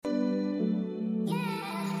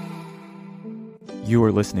You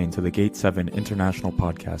are listening to the Gate 7 International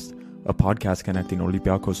Podcast, a podcast connecting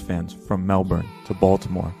Olympiacos fans from Melbourne to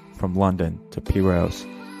Baltimore, from London to Piraeus.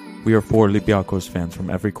 We are 4 Olympiacos fans from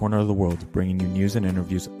every corner of the world, bringing you news and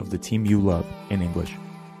interviews of the team you love in English.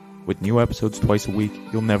 With new episodes twice a week,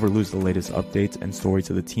 you'll never lose the latest updates and stories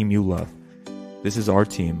of the team you love. This is our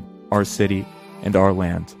team, our city, and our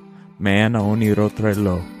land. Man Aoniro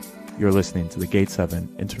Trello. You're listening to the Gate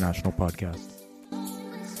 7 International Podcast.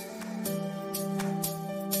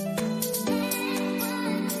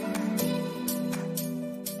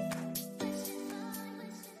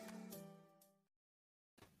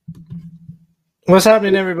 What's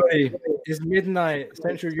happening, everybody? It's midnight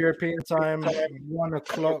Central European time, 1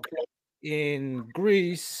 o'clock in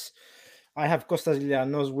Greece. I have Kostas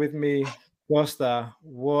Ilianos with me. Costa,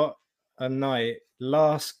 what a night.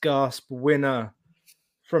 Last gasp winner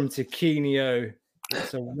from Tiquinho.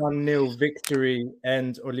 It's a 1-0 victory,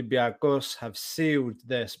 and Olympiacos have sealed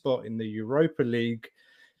their spot in the Europa League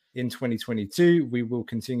in 2022. We will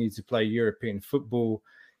continue to play European football.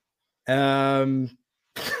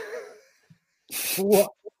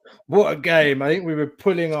 What a game. I think we were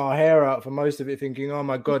pulling our hair out for most of it, thinking, oh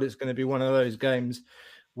my God, it's going to be one of those games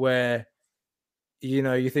where,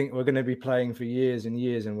 you think we're going to be playing for years and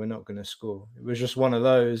years and we're not going to score. It was just one of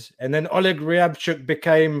those. And then Oleg Ryabchuk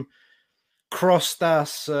became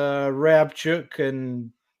Krostas Ryabchuk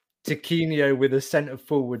and Tiquinho with a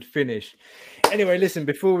centre-forward finish. Anyway, listen,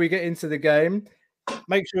 before we get into the game,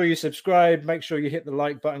 make sure you subscribe. Make sure you hit the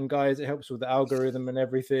like button, guys. It helps with the algorithm and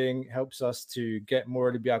everything. It helps us to get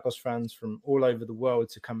more Olympiacos fans from all over the world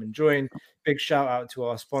to come and join. Big shout out to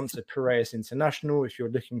our sponsor, Piraeus International. If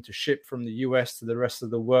you're looking to ship from the US to the rest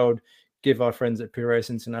of the world, give our friends at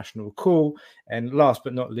Piraeus International a call. And last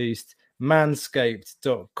but not least,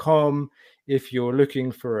 manscaped.com. If you're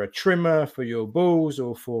looking for a trimmer for your balls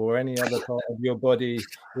or for any other part of your body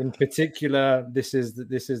in particular, this is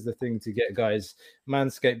the thing to get, guys.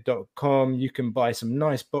 Manscaped.com. You can buy some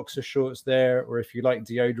nice boxer shorts there, or if you like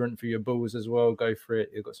deodorant for your balls as well, go for it.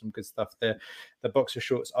 You've got some good stuff there. The boxer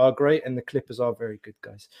shorts are great, and the clippers are very good,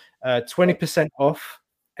 guys. 20% off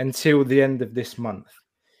until the end of this month.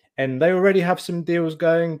 And they already have some deals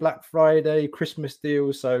going, Black Friday, Christmas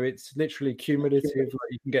deals. So it's literally cumulative.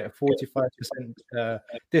 Like you can get a 45%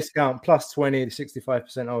 discount plus 20 to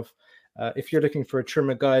 65% off. If you're looking for a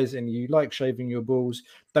trimmer, guys, and you like shaving your balls,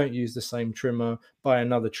 don't use the same trimmer. Buy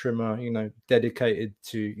another trimmer, dedicated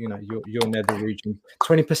to, your nether region.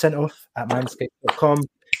 20% off at manscaped.com.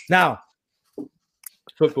 Now,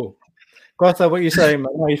 football. Costa, what are you saying,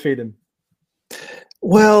 man? How are you feeling?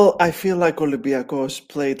 Well, I feel like Olympiacos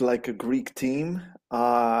played like a Greek team.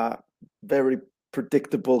 Very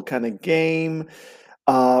predictable kind of game.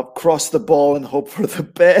 Cross the ball and hope for the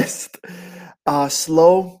best.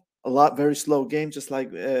 Slow, very slow game. Just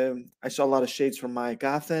like I saw a lot of shades from Mike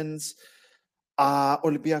Athens.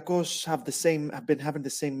 Olympiacos have been having the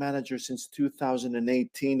same manager since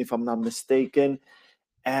 2018, if I'm not mistaken,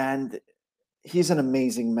 and he's an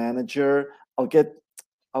amazing manager. I'll get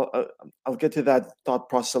to that thought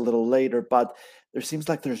process a little later, but there seems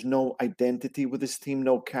like there's no identity with this team,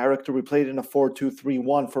 no character. We played in a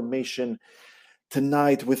 4-2-3-1 formation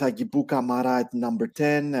tonight with Agibu Kamara at number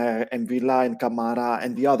 10, Envila and Kamara,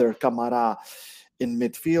 and the other Kamara in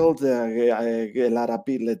midfield. El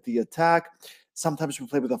Arabi led the attack. Sometimes we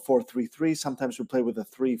play with a 4-3-3. Sometimes we play with a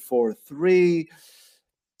 3-4-3.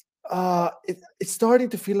 It's starting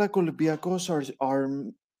to feel like Olympiacos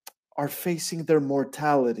are facing their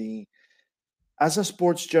mortality. As a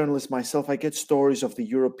sports journalist myself, I get stories of the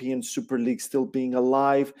European Super League still being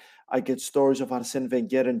alive. I get stories of Arsene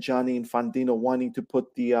Wenger and Gianni Infantino wanting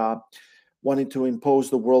to impose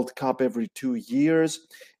the World Cup every 2 years.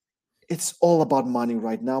 It's all about money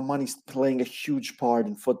right now. Money's playing a huge part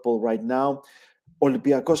in football right now.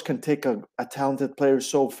 Olympiacos can take a talented player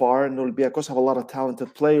so far, and Olympiacos have a lot of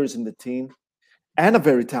talented players in the team and a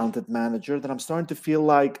very talented manager that I'm starting to feel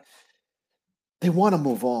like they want to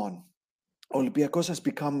move on. Olympiacos has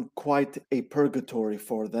become quite a purgatory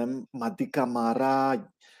for them. Madi Kamara,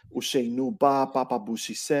 Useinuba, Papa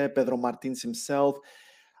Boussissé, Pedro Martins himself.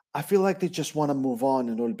 I feel like they just want to move on,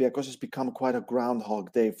 and Olympiacos has become quite a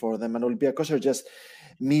groundhog day for them. And Olympiacos are just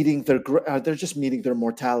meeting their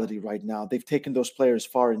mortality right now. They've taken those players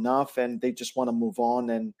far enough, and they just want to move on.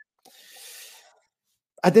 And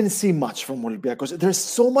I didn't see much from Olympiacos. There's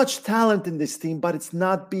so much talent in this team, but it's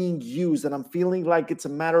not being used. And I'm feeling like it's a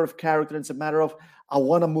matter of character. It's a matter of, I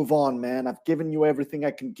want to move on, man. I've given you everything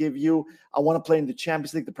I can give you. I want to play in the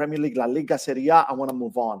Champions League, the Premier League, La Liga, Serie A. I want to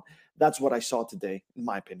move on. That's what I saw today, in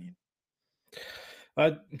my opinion.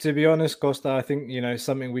 To be honest, Costa, I think,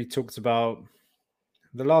 something we talked about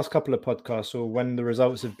the last couple of podcasts, or when the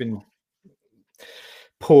results have been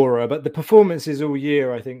poorer, but the performances all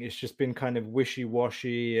year, I think it's just been kind of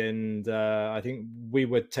wishy-washy. And I think we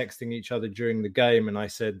were texting each other during the game, and I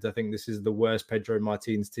said, I think this is the worst Pedro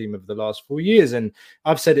Martins team of the last 4 years. And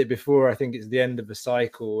I've said it before, I think it's the end of a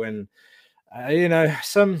cycle. And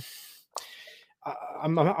I'm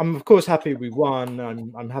of course happy we won.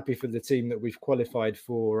 I'm happy for the team that we've qualified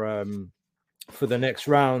for the next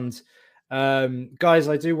round. Guys,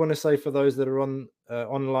 I do want to say, for those that are on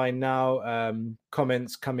online now,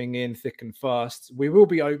 comments coming in thick and fast. We will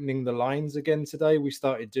be opening the lines again today. We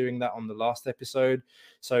started doing that on the last episode.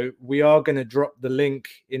 So we are going to drop the link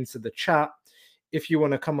into the chat. If you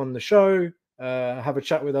want to come on the show, have a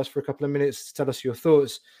chat with us for a couple of minutes, tell us your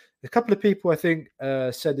thoughts. A couple of people, I think,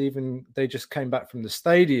 said even they just came back from the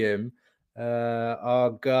stadium.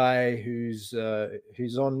 Our guy who's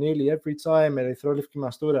on nearly every time, if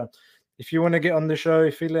you want to get on the show,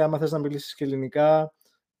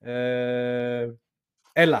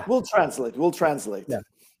 Ella. We'll translate.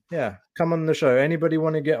 Yeah. Come on the show. Anybody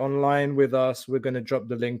want to get online with us? We're going to drop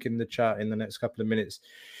the link in the chat in the next couple of minutes.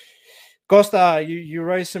 Costa, you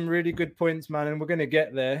raised some really good points, man, and we're going to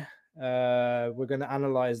get there. We're going to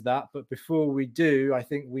analyze that, but before we do, I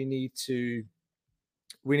think we need to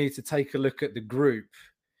take a look at the group,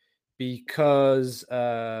 because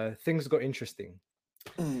things got interesting.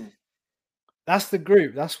 That's the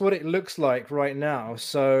group. That's what it looks like right now.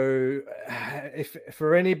 So if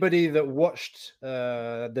for anybody that watched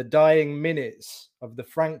the dying minutes of the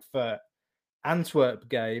Frankfurt Antwerp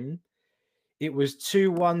game, it was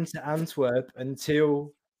 2-1 to Antwerp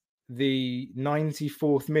until the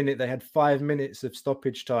 94th minute. They had 5 minutes of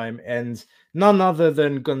stoppage time, and none other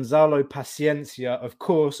than Gonzalo Paciencia, of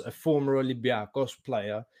course, a former Olympiacos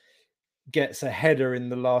player, gets a header in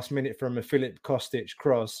the last minute from a Filip Kostic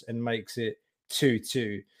cross and makes it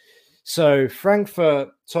 2-2. So Frankfurt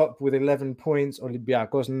top with 11 points,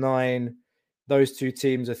 Olympiacos 9. Those two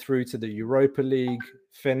teams are through to the Europa League.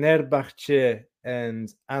 Fenerbahce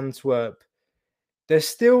and Antwerp, there's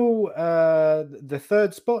still the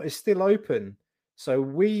third spot is still open. So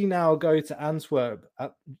we now go to Antwerp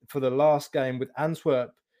for the last game, with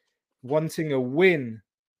Antwerp wanting a win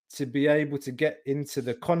to be able to get into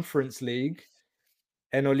the Conference League,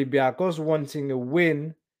 and Olympiacos wanting a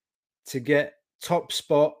win to get top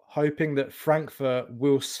spot, hoping that Frankfurt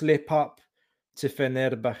will slip up to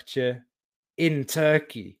Fenerbahce in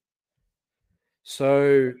Turkey.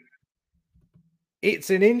 So it's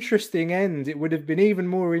an interesting end. It would have been even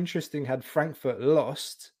more interesting had Frankfurt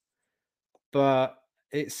lost, but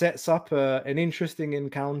it sets up an interesting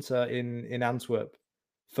encounter in Antwerp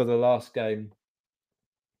for the last game.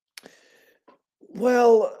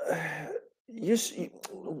 Well,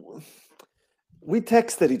 we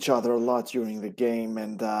texted each other a lot during the game,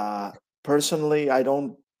 and personally, I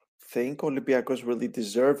don't think Olympiacos really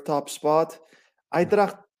deserve top spot.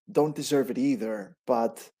 Eintracht don't deserve it either,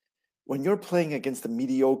 but when you're playing against a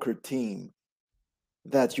mediocre team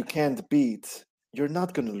that you can't beat, you're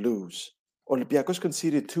not going to lose. Olympiacos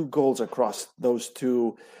conceded 2 goals across those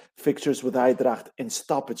 2 fixtures with Eintracht in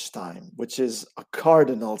stoppage time, which is a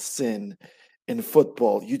cardinal sin in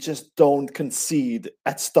football. You just don't concede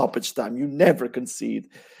at stoppage time. You never concede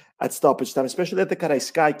at stoppage time, especially at the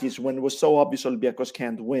Karaiskakis, when it was so obvious Olympiacos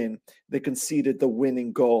can't win. They conceded the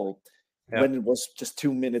winning goal when it was just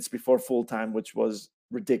 2 minutes before full time, which was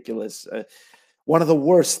ridiculous. One of the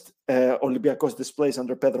worst Olympiacos displays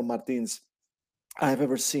under Pedro Martins I've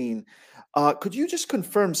ever seen. Could you just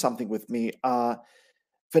confirm something with me?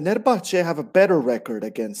 Fenerbahce have a better record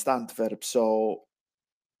against Antwerp, so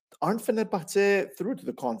aren't Fenerbahce through to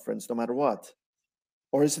the conference no matter what?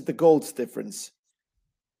 Or is it the goals difference?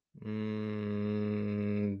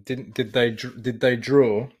 Did they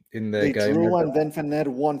draw in their game? They drew, and then Fener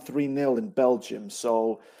won 3-0 in Belgium.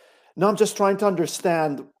 So no, I'm just trying to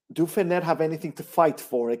understand, do Fener have anything to fight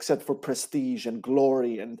for except for prestige and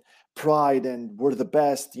glory and pride and we're the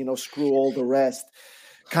best, screw all the rest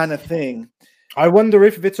kind of thing? I wonder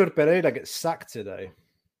if Vitor Pereira gets sacked today.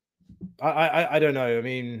 I don't know. I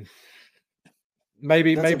mean,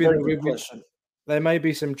 maybe there may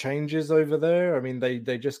be some changes over there. I mean,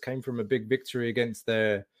 they just came from a big victory against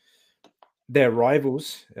their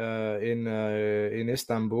rivals in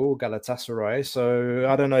Istanbul, Galatasaray. So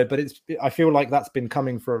I don't know, but I feel like that's been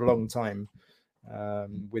coming for a long time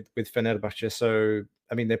with Fenerbahce. So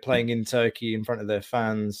I mean, they're playing in Turkey in front of their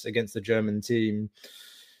fans against the German team.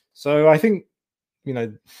 So I think,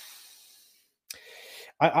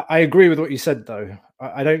 I agree with what you said, though.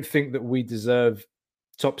 I don't think that we deserve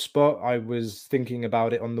top spot. I was thinking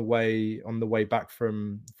about it on the way back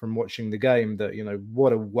from watching the game, that, you know,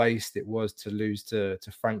 what a waste it was to lose to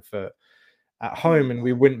Frankfurt at home, and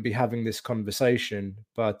we wouldn't be having this conversation.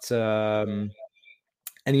 But and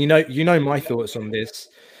you know my thoughts on this.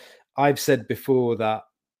 I've said before that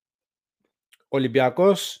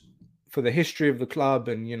Olympiacos, for the history of the club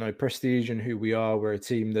and, you know, prestige and who we are, we're a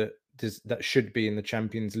team that should be in the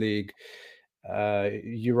Champions League,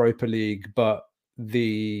 Europa League, but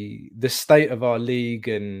the state of our league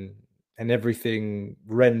and everything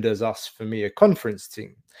renders us, for me, a conference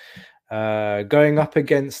team. Going up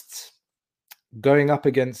against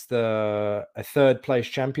a third place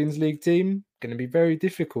Champions League team, going to be very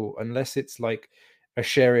difficult, unless it's like a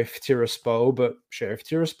Sheriff Tiraspol. But Sheriff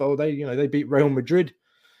Tiraspol, they beat Real Madrid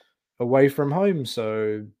away from home.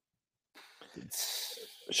 So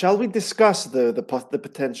shall we discuss the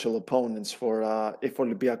potential opponents for if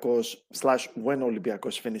Olympiacos / when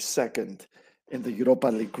Olympiacos finish second in the Europa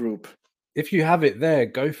League group? If you have it there,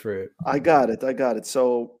 go for it. I got it.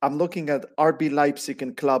 So I'm looking at RB Leipzig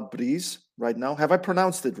and Club Brugge right now. Have I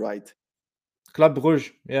pronounced it right? Club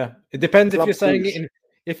Brugge, yeah. It depends Club if you're saying Brugge. it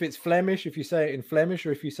if it's Flemish, if you say it in Flemish,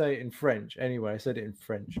 or if you say it in French. Anyway, I said it in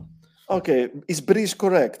French. Okay, is Brugge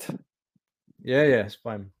correct? Yeah, it's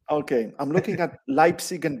fine. Okay, I'm looking at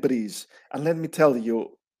Leipzig and Brugge, and let me tell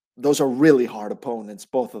you, those are really hard opponents,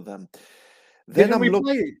 both of them. Didn't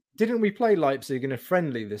we play Leipzig in a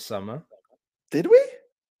friendly this summer? Did we?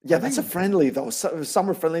 Yeah, that's a friendly though.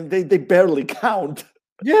 Summer friendly. They barely count.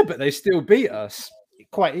 Yeah, but they still beat us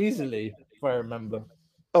quite easily, if I remember.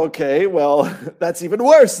 Okay, well, that's even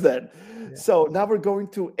worse then. Yeah. So now we're going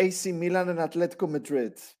to AC Milan and Atletico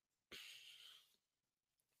Madrid.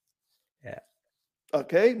 Yeah.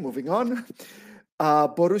 Okay, moving on.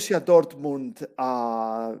 Borussia Dortmund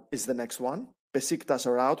is the next one. Besiktas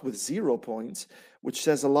are out with 0 points, which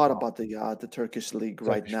says a lot about the Turkish league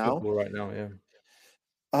right now. Right now, yeah.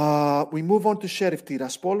 We move on to Sheriff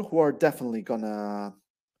Tiraspol, who are definitely gonna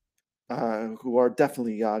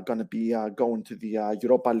be going to the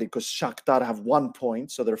Europa League, because Shakhtar have 1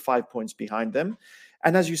 point, so they're 5 points behind them.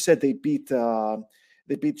 And as you said, they beat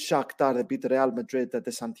Shakhtar, they beat Real Madrid at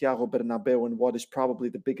the Santiago Bernabeu in what is probably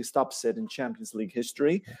the biggest upset in Champions League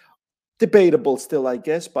history. Debatable still, I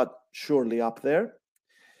guess, but surely up there.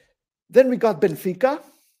 Then we got Benfica.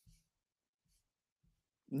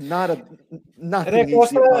 Nothing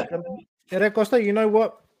easy about them. Costa, you know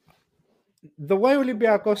what? The way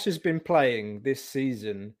Olympiacos has been playing this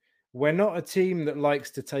season, we're not a team that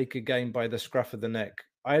likes to take a game by the scruff of the neck.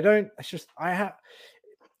 My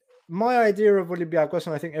idea of Olympiacos,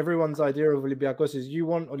 and I think everyone's idea of Olympiacos, is you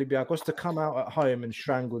want Olympiacos to come out at home and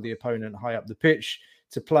strangle the opponent high up the pitch,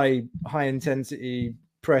 to play high intensity,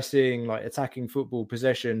 pressing, like attacking football,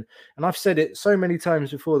 possession. And I've said it so many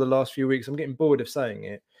times before the last few weeks, I'm getting bored of saying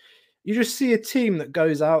it. You just see a team that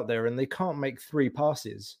goes out there and they can't make 3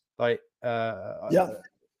 passes, when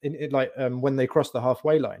they cross the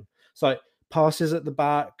halfway line. It's like passes at the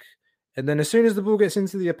back, and then as soon as the ball gets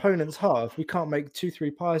into the opponent's half, we can't make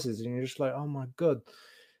 2-3 passes, and you're just like, oh my god.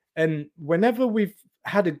 And whenever we've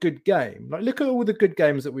had a good game, like look at all the good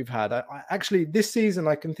games that we've had. I actually, this season,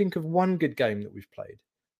 I can think of one good game that we've played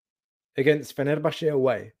against Fenerbahce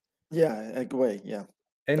away. Yeah, away. Yeah,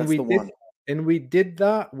 and we did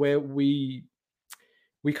that where we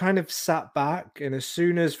kind of sat back, and as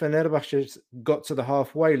soon as Fenerbahce got to the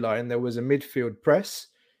halfway line, there was a midfield press,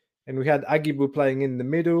 and we had Agibu playing in the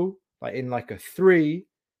middle, like in like a 3,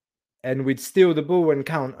 and we'd steal the ball and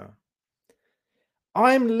counter.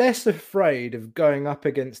 I'm less afraid of going up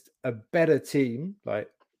against a better team, like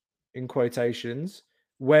in quotations,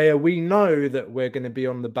 where we know that we're going to be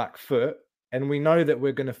on the back foot and we know that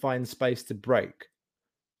we're going to find space to break.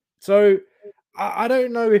 So I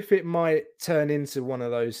don't know if it might turn into one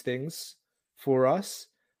of those things for us,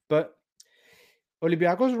 but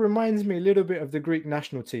Olympiacos reminds me a little bit of the Greek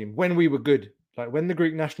national team when we were good. Like when the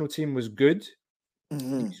Greek national team was good.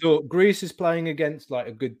 Mm-hmm. So Greece is playing against like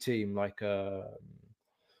a good team, like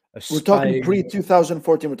we're talking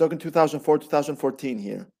pre-2014. We're talking 2004, 2014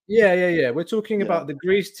 here. Yeah. We're talking about the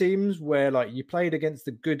Greece teams where like you played against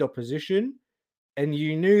the good opposition and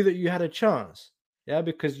you knew that you had a chance. Yeah,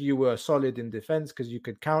 because you were solid in defense, because you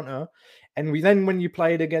could counter. And when you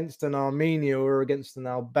played against an Armenia or against an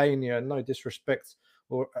Albania, no disrespect,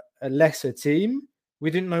 or a lesser team,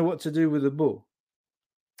 we didn't know what to do with the ball.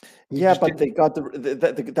 But they got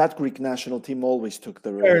that Greek national team always took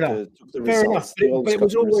the results. But it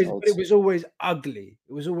was always ugly.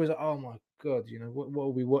 It was always, oh my god, what are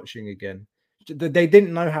we watching again? They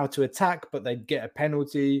didn't know how to attack, but they'd get a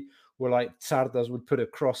penalty, where like Sardas would put a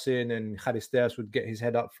cross in and Charisteas would get his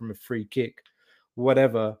head up from a free kick,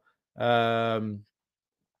 whatever. I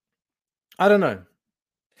don't know.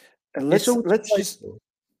 And It's always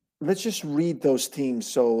let's just read those teams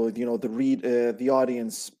so the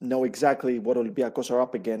audience know exactly what Olympiacos are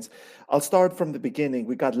up against. I'll start from the beginning.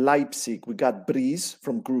 We got Leipzig, we got Breeze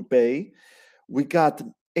from Group A, we got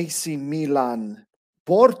AC Milan,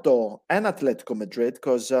 Porto, and Atletico Madrid,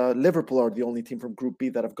 because Liverpool are the only team from Group B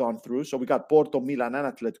that have gone through. So we got Porto, Milan,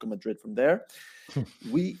 and Atletico Madrid from there.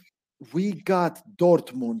 we got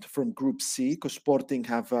Dortmund from Group C, because Sporting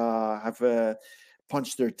have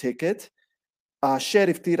punched their ticket.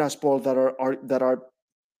 Sheriff Tiraspol that are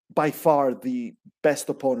by far the best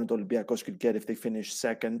opponent Olympiacos could get if they finish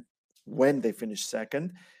second, when they finish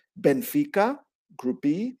second. Benfica, Group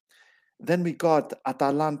E. Then we got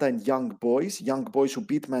Atalanta and Young Boys who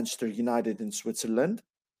beat Manchester United in Switzerland.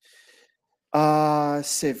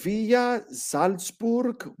 Sevilla,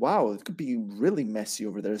 Salzburg. Wow, it could be really messy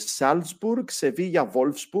over there. Salzburg, Sevilla,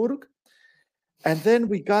 Wolfsburg. And then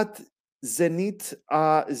we got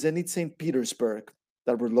Zenit St. Petersburg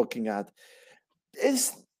that we're looking at.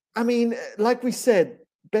 Like we said,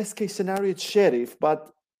 best case scenario, it's Sheriff,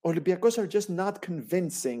 but Olympiacos are just not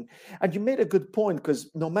convincing. And you made a good point, because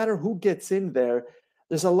no matter who gets in there,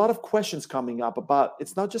 there's a lot of questions coming up about,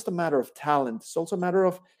 it's not just a matter of talent, it's also a matter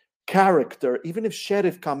of character. Even if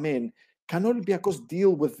Sheriff come in, can Olympiacos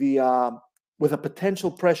deal with a potential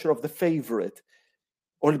pressure of the favorite?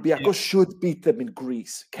 Olympiacos should beat them in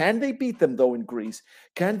Greece. Can they beat them though in Greece?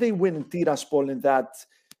 Can they win in Tiraspol in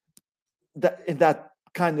that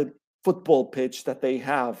kind of football pitch that they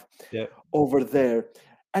have over there?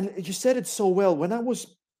 And you said it so well. When I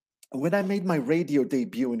made my radio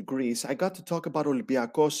debut in Greece, I got to talk about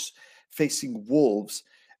Olympiacos facing Wolves,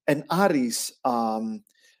 and Aris,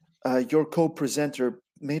 your co-presenter,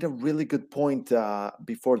 made a really good point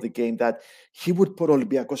before the game that he would put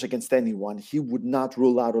Olympiacos against anyone. He would not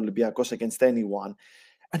rule out Olympiacos against anyone.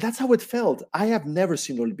 And that's how it felt. I have never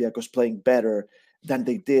seen Olympiacos playing better than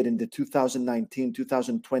they did in the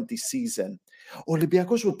 2019-2020 season.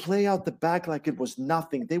 Olympiacos would play out the back like it was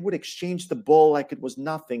nothing. They would exchange the ball like it was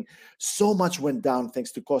nothing. So much went down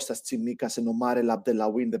thanks to Kostas Tsimikas and Omar El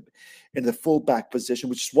Abdelawi in the fullback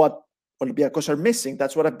position, which is what Olympiacos are missing.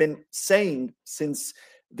 That's what I've been saying since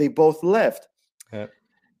they both left. Yeah.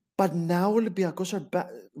 But now Olympiacos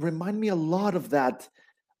remind me a lot of that,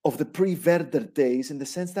 of the pre-Werder days, in the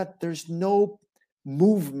sense that there's no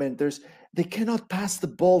movement. They cannot pass the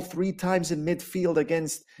ball 3 times in midfield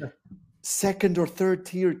against second or third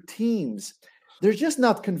tier teams. They're just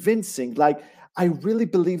not convincing. Like, I really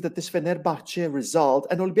believe that this Fenerbahce result,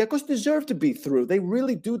 and Olympiacos deserve to be through. They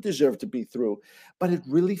really do deserve to be through. But it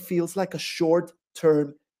really feels like a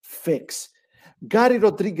short-term fix. Gary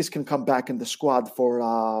Rodriguez can come back in the squad for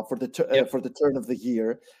the turn of the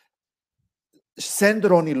year. Send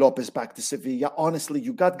Ronnie Lopez back to Sevilla. Honestly,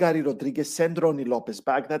 you got Gary Rodriguez, send Ronnie Lopez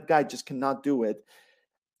back. That guy just cannot do it.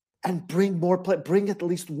 And bring more play. Bring at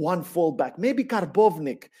least one fullback. Maybe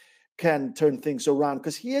Karbovnik can turn things around,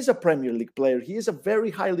 because he is a Premier League player. He is a very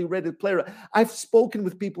highly rated player. I've spoken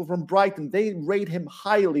with people from Brighton. They rate him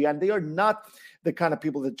highly, and they are not the kind of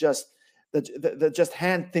people that just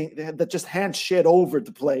hand shit over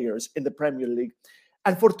to players in the Premier League.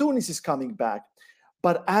 And Fortounis is coming back.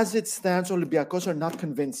 But as it stands, Olympiacos are not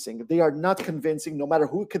convincing. They are not convincing. No matter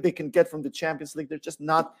who they can get from the Champions League, they're just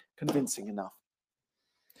not convincing enough.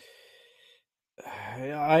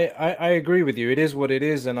 I agree with you. It is what it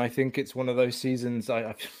is, and I think it's one of those seasons.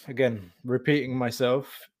 Again, repeating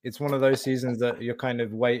myself, it's one of those seasons that you're kind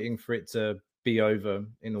of waiting for it to be over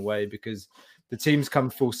in a way, because the teams come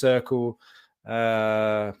full circle.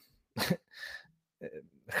 Chlapatsas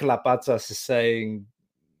is saying,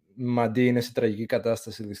 Madi είναι σε τραγική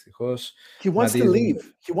κατάσταση δυστυχώς. He wants to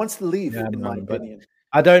leave. He wants to leave, in my opinion.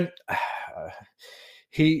 I don't.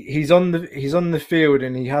 He's on the field,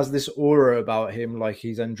 and he has this aura about him, like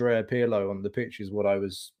he's Andrea Pirlo on the pitch, is what I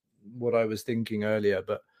was thinking earlier.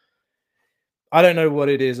 But I don't know what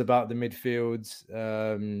it is about the midfields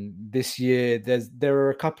this year. There are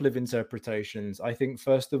a couple of interpretations. I think,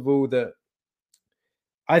 first of all, that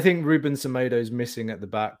I think Ruben Semedo is missing at the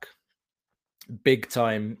back, big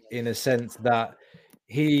time, in a sense that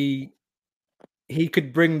he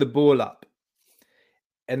could bring the ball up.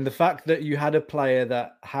 And the fact that you had a player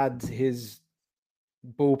that had his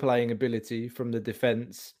ball playing ability from the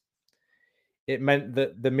defense, it meant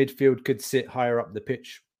that the midfield could sit higher up the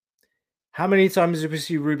pitch. How many times did we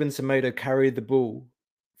see Ruben Semedo carry the ball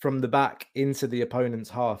from the back into the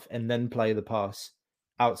opponent's half and then play the pass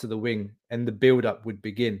out to the wing, and the build-up would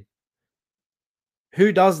begin?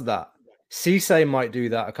 Who does that? Cisse might do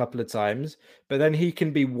that a couple of times, but then he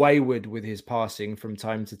can be wayward with his passing from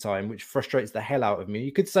time to time, which frustrates the hell out of me.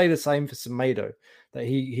 You could say the same for Semedo, that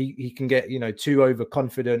he can get, too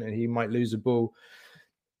overconfident and he might lose a ball.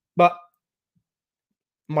 But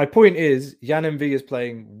my point is, Jan MV is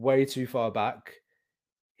playing way too far back.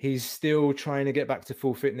 He's still trying to get back to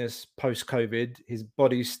full fitness post-COVID. His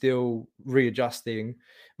body's still readjusting.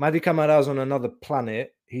 Madi Camara's on another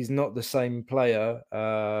planet. He's not the same player.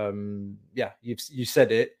 You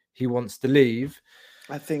said it. He wants to leave.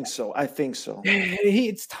 I think so.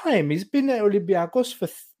 It's time. He's been at Olympiacos for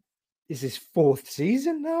is his fourth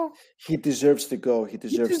season now. He deserves to go. He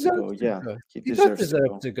deserves to go. Yeah, he does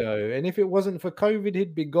deserve to go. And if it wasn't for COVID,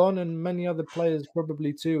 he'd be gone, and many other players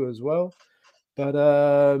probably too as well. But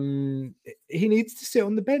he needs to sit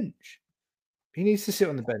on the bench. He needs to sit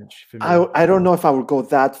on the bench for me. I don't know if I would go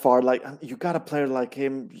that far. Like, you got a player like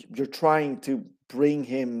him. You're trying to bring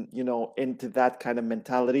him, into that kind of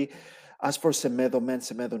mentality. As for Semedo, man,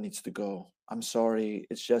 Semedo needs to go. I'm sorry.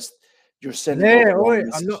 It's just you're sending.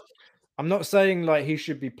 I'm not saying like he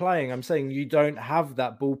should be playing. I'm saying you don't have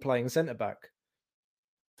that ball playing centre back.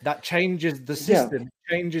 That changes the system,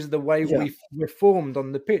 changes the way we're formed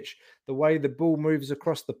on the pitch, the way the ball moves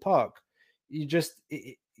across the park.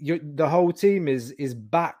 The whole team is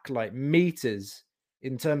back like meters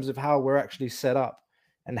in terms of how we're actually set up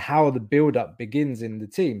and how the build-up begins in the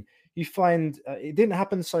team. You find it didn't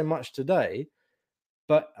happen so much today,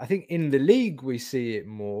 but I think in the league we see it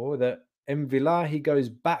more that Mvila, he goes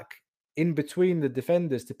back in between the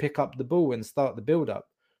defenders to pick up the ball and start the build-up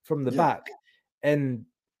from the back, and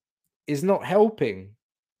is not helping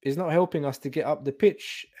us to get up the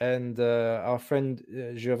pitch. And our friend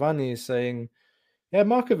Giovanni is saying, yeah,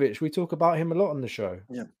 Markovic, we talk about him a lot on the show.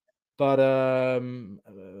 Yeah. But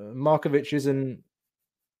Markovic isn't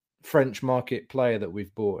French market player that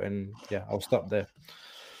we've bought. And yeah, I'll stop there.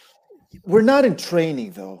 We're not in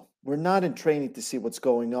training, though. We're not in training to see what's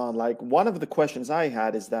going on. Like, one of the questions I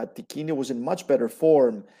had is that Tiquinho was in much better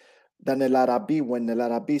form than El Arabi when El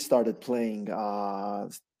Arabi started playing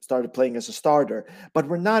as a starter. But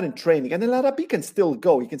we're not in training. And El Arabi can still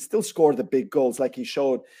go. He can still score the big goals like he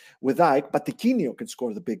showed with Ike. But Tiquinho can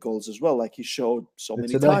score the big goals as well, like he showed so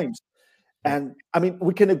many times. And, I mean,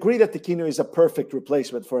 we can agree that Tiquinho is a perfect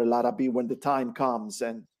replacement for El Arabi when the time comes.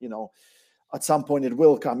 And, at some point it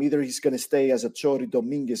will come. Either he's going to stay as a Chori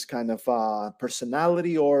Dominguez kind of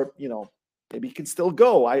personality, or, maybe he can still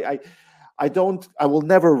go. I will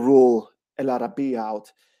never rule El Arabi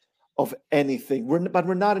out of anything. But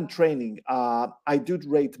we're not in training. I do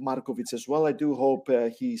rate Markovic as well. I do hope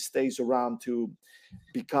he stays around and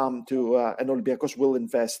Olympiacos will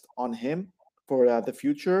invest on him for the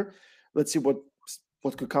future. Let's see what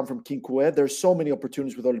could come from Kinkue. There's so many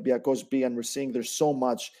opportunities with Olympiacos B, and we're seeing there's so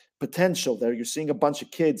much potential there. You're seeing a bunch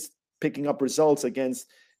of kids picking up results against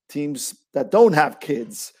teams that don't have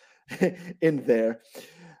kids in there.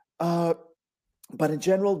 But in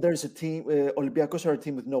general, there's a team. Olympiacos are a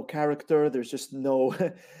team with no character. There's just not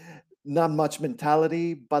much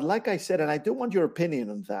mentality. But like I said, and I do want your opinion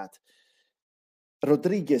on that,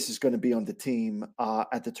 Rodriguez is going to be on the team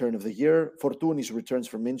at the turn of the year. Fortunis returns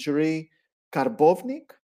from injury.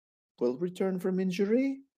 Karbovnik will return from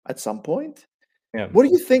injury at some point. Yeah. What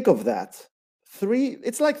do you think of that?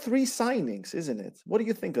 It's like 3 signings, isn't it? What do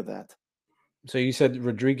you think of that? So you said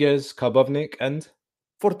Rodriguez, Karbovnik, and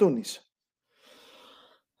Fortunis.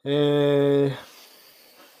 I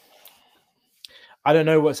don't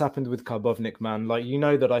know what's happened with Karbovnik, man. Like,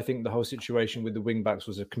 that I think the whole situation with the wing backs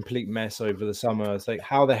was a complete mess over the summer. It's like,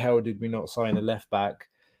 how the hell did we not sign a left back?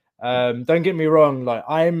 Don't get me wrong. Like,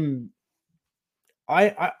 I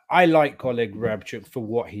like Oleg Rabchuk for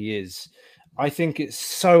what he is. I think it's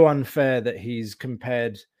so unfair that he's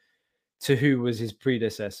compared to who was his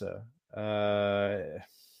predecessor. Kostas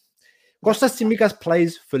Tsimikas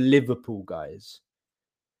plays for Liverpool, guys.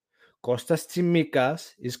 Kostas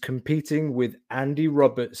Tsimikas is competing with Andy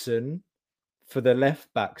Robertson for the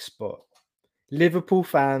left back spot. Liverpool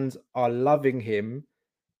fans are loving him,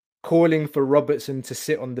 calling for Robertson to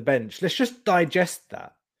sit on the bench. Let's just digest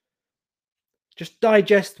that. Just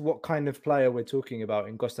digest what kind of player we're talking about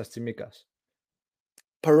in Kostas Tsimikas.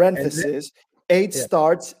 Parenthesis, 8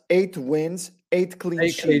 starts, 8 wins, 8 clean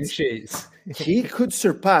sheets. He could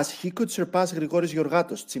surpass Grigoris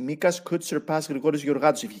Georgatos. Tsimikas could surpass Grigoris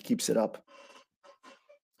Georgatos if he keeps it up.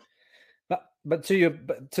 But to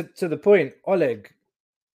the point, Oleg,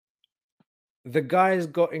 the guy's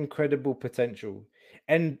got incredible potential.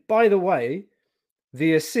 And by the way,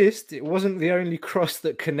 the assist, it wasn't the only cross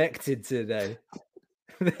that connected today.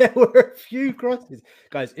 There were a few crosses,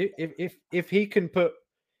 guys. If he can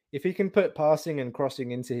put passing and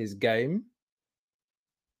crossing into his game,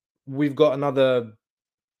 we've got another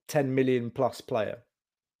 10 million plus player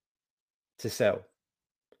to sell.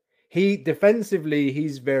 He defensively,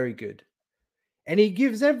 he's very good, and he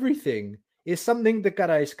gives everything. It's something that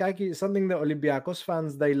Karaiskaki, it's something that Olympiacos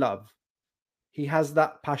fans they love. He has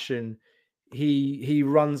that passion. He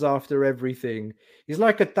runs after everything. He's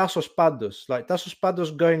like a Tassos Pados. Like Tassos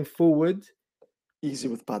Pados going forward. Easy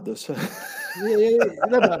with Pados.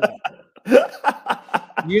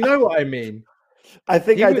 You know what I mean? I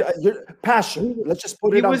think passion. Let's just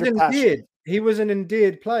put it under passion. He was an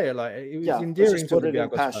endeared player. Like it was endearing. Let's just put it in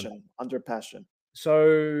passion, under passion.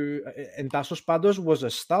 So, and Tassos Pados was a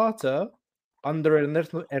starter under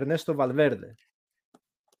Ernesto Valverde.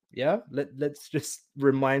 Yeah, let's just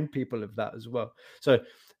remind people of that as well. So,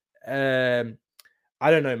 I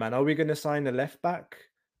don't know, man. Are we going to sign a left back?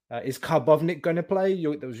 Is Karbovnik going to play?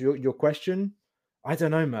 That was your question. I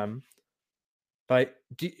don't know, man. Like,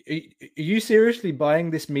 are you seriously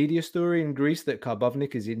buying this media story in Greece that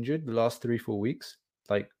Karbovnik is injured the last 3-4 weeks?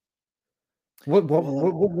 Like,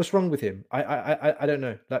 what's wrong with him? I don't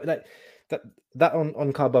know. Like that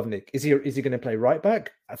on Karbovnik. Is he going to play right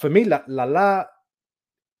back? For me, Lala.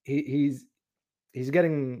 He's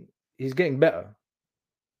getting better.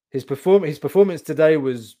 His performance today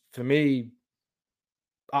was, for me,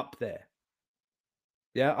 up there.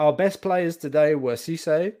 Yeah, our best players today were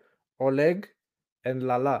Cisse, Oleg, and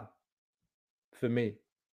Lala. For me,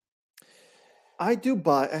 I do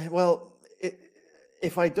buy. Well,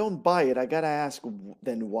 if I don't buy it, I gotta ask.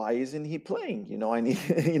 Then why isn't he playing? I need.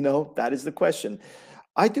 That is the question.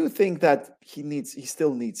 I do think that he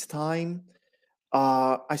still needs time.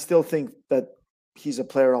 I still think that he's a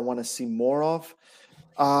player I want to see more of.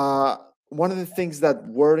 One of the things that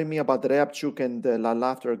worry me about Reapchuk and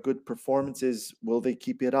Lala after a good performance is, will they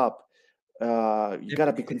keep it up? You got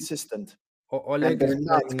to be consistent. Oleg is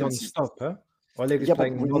playing non-stop, huh? Oleg is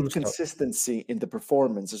playing but we non-stop. need consistency in the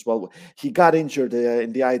performance as well. He got injured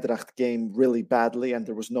in the Eintracht game really badly, and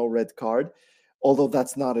there was no red card. Although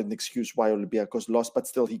that's not an excuse why Olympiacos lost, but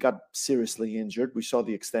still he got seriously injured. We saw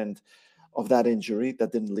the extent of that injury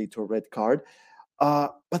that didn't lead to a red card,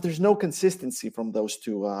 but there's no consistency from those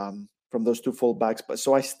two fullbacks. But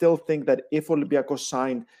so I still think that if Olympiacos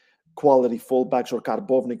signed quality fullbacks or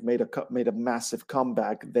Karbovnik made a massive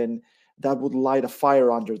comeback, then that would light a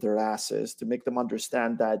fire under their asses to make them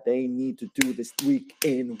understand that they need to do this week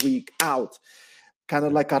in, week out. Kind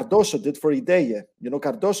of like Cardoso did for Ideye.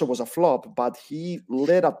 Cardoso was a flop, but he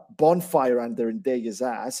lit a bonfire under Ideye's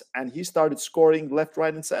ass, and he started scoring left,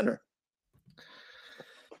 right, and center.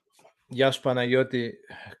 Yash Panayoti,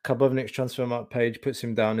 Karbovnik's transfermarkt page puts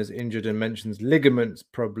him down as injured and mentions ligament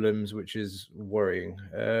problems, which is worrying.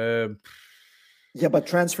 Yeah, but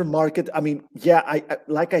transfer market, I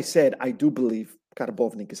like I said, I do believe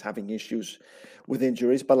Karbovnik is having issues with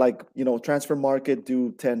injuries, but transfer market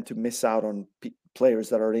do tend to miss out on players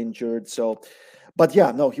that are injured. So, but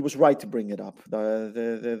yeah, no, he was right to bring it up.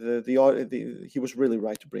 He was really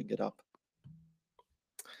right to bring it up.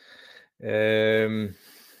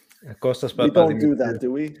 Kostas we don't do that,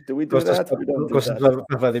 do we? Do we do that? We don't do that.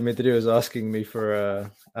 Papadimitri is asking me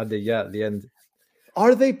for Adeya at the end.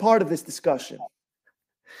 Are they part of this discussion?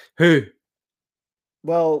 Who?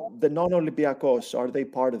 Well, the non-Olympiacos, are they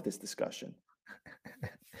part of this discussion?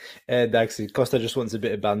 Daxi, Costa just wants a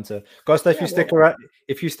bit of banter. Costa, if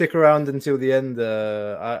you stick around until the end,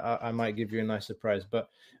 I might give you a nice surprise. But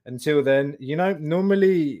until then,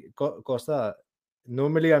 normally, Costa,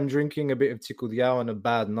 I'm drinking a bit of Tikulia on a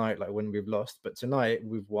bad night, like when we've lost. But tonight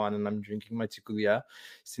we've won, and I'm drinking my Tikulia.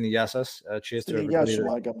 Stiniyasas. Cheers to everybody.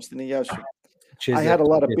 Cheers. I had a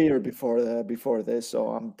lot of beer before this, so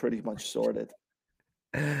I'm pretty much sorted.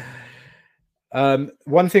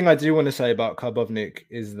 One thing I do want to say about Karbovnik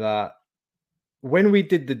is that when we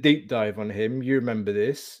did the deep dive on him, you remember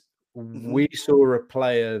this, we saw a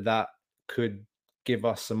player that could give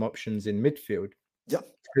us some options in midfield. Yeah.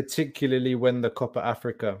 Particularly when the Copa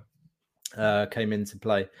Africa came into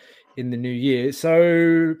play in the new year.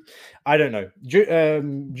 So I don't know.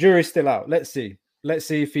 Jury's still out. Let's see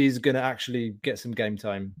if he's going to actually get some game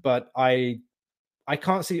time. But I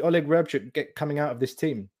can't see Oleg Reabchuk coming out of this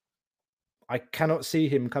team. I cannot see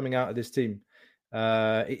him coming out of this team.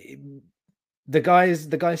 The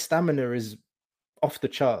guy's stamina is off the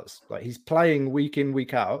charts. Like, he's playing week in,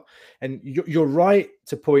 week out. And you're right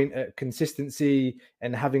to point at consistency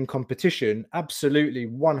and having competition. Absolutely,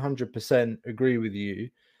 100% agree with you.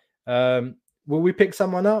 Will we pick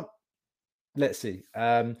someone up? Let's see.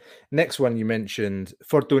 Next one you mentioned,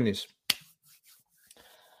 Fortunis.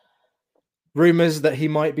 rumors that he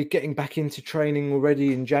might be getting back into training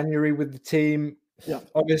already in January with the team. Yeah.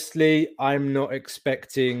 Honestly, I'm not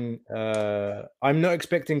expecting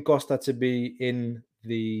Costa to be in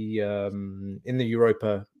the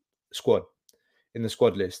Europa squad, in the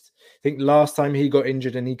squad list. I think last time he got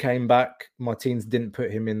injured and he came back, Martins didn't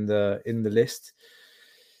put him in the list.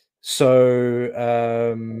 So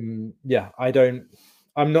I'm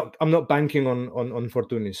not banking on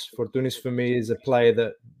Fortounis. Fortounis for me is a player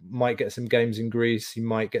that might get some games in Greece. He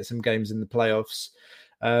might get some games in the playoffs.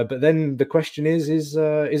 But then the question is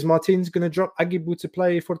Martins going to drop Agibu to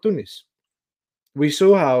play Fortounis? We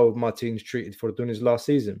saw how Martins treated Fortounis last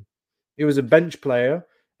season. He was a bench player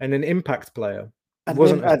and an impact player. And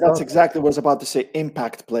that's exactly what I was about to say,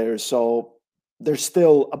 impact players. So there's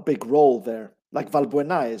still a big role there, like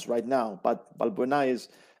Valbuena is right now. But Valbuena is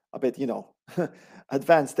a bit,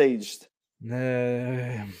 advanced aged.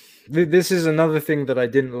 This is another thing that I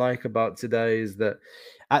didn't like about today is that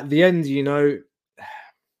at the end,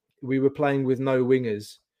 we were playing with no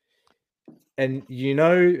wingers. And you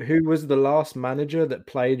know who was the last manager that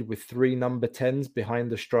played with 3 number 10s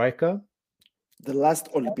behind the striker? The last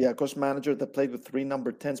Olympiacos manager that played with 3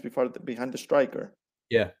 number 10s behind the striker.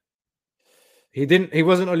 Yeah. He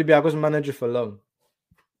wasn't Olympiacos manager for long.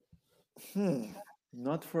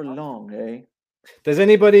 Not for long, eh? Does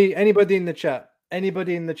anybody in the chat?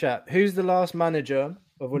 Anybody in the chat? Who's the last manager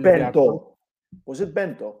of Olympiacos? Bento. Was it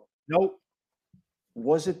Bento? Nope.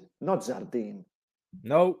 Was it not Zardin?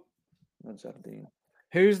 Nope. Not Zardin.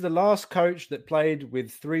 Who's the last coach that played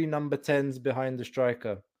with 3 number 10s behind the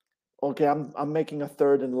striker? Okay, I'm making a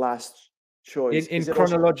third and last choice. In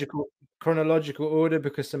chronological order,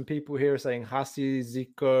 because some people here are saying Hassi,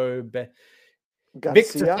 Zico,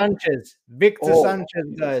 Victor Sanchez. Sanchez,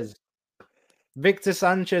 guys. Victor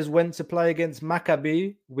Sanchez went to play against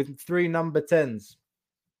Maccabi with 3 number 10s.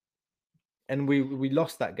 And we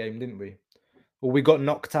lost that game, didn't we? Or we got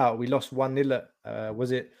knocked out. We lost 1-0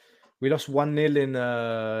 we lost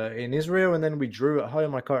 1-0 in Israel, and then we drew at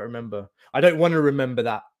home. I can't remember. I don't want to remember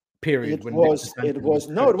that period. It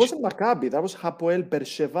wasn't Maccabi. That was Hapoel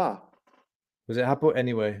Beersheva. Was it Hapoel?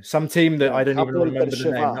 Anyway, some team that I don't even remember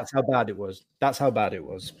the name. That's how bad it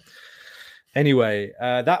was. Anyway,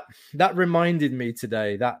 that reminded me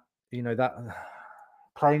today that that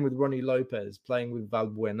playing with Ronnie Lopez, playing with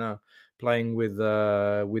Valbuena, playing with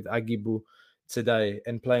Agibu today,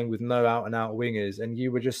 and playing with no out and out wingers, and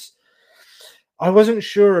you were just. I wasn't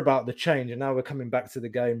sure about the change, and now we're coming back to the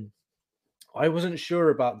game. I wasn't sure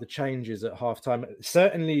about the changes at halftime.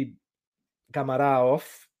 Certainly, Camara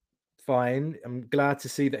off, fine. I'm glad to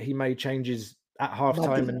see that he made changes at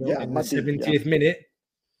halftime and not in the 70th minute.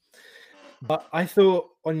 But I thought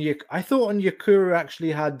Onyekuru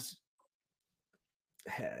actually had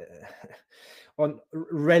on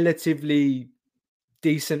relatively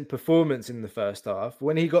decent performance in the first half.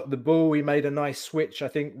 When he got the ball, he made a nice switch. I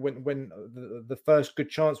think when the first good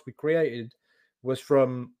chance we created was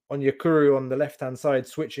from Onyekuru on the left-hand side,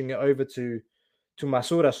 switching it over to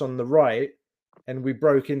Masouras on the right, and we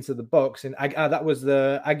broke into the box. And that was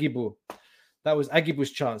the Agibu. That was Agibu's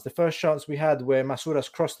chance. The first chance we had where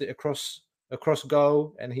Masouras crossed it across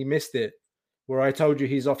goal and he missed it, where I told you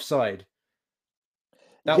he's offside.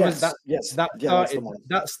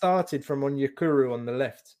 That started from Onyekuru on the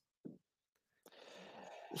left.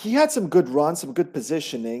 He had some good runs, some good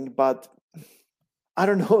positioning, but I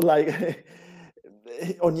don't know, like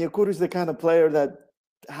Onyekuru is the kind of player that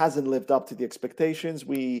hasn't lived up to the expectations.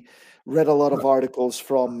 We read a lot of articles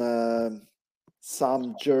from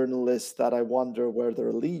some journalists that I wonder where their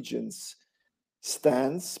allegiance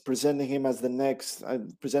stands, presenting him as the next,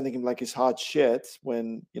 presenting him like he's hot shit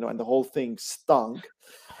when, and the whole thing stunk.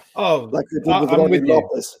 Oh, like they did with Ronnie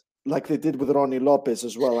Lopez. Like they did with Ronnie Lopez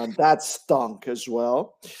as well, and that stunk as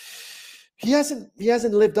well. He hasn't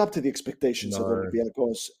lived up to the expectations of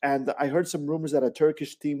Olympiacos. And I heard some rumors that a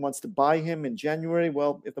Turkish team wants to buy him in January.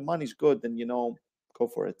 Well, if the money's good, then go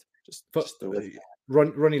for it. Just do it.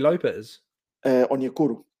 Ronnie Lopez?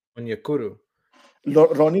 Onyekuru.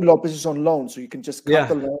 Ronnie Lopez is on loan, so you can just cut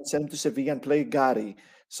the loan, send him to Sevilla and play Gary.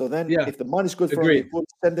 So then if the money's good for Onyekuru,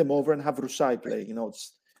 send them over and have Rusai play.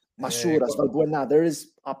 It's Masouras, Valbuena. There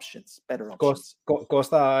is options, better options.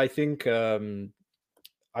 Costa, I think out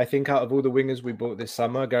of all the wingers we bought this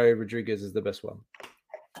summer, Gary Rodriguez is the best one.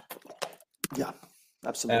 Yeah,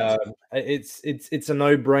 absolutely. It's a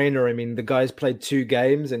no-brainer. I mean, the guy's played 2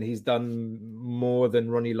 games and he's done more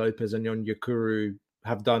than Ronnie Lopez and Onyekuru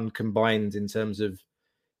have done combined in terms of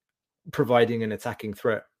providing an attacking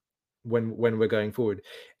threat when we're going forward.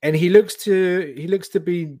 And he looks to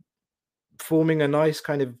be forming a nice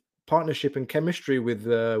kind of partnership and chemistry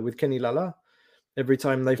with Kenny Lala. every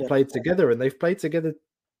time they've played together, and they've played together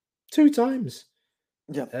 2 times.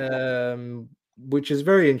 Which is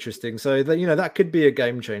very interesting. So that, that could be a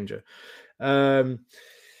game changer. We're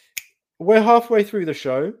halfway through the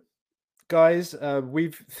show, guys.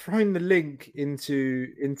 We've thrown the link into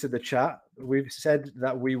the chat. We've said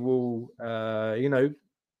that we will,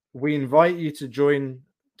 we invite you to join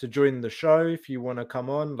the show if you want to come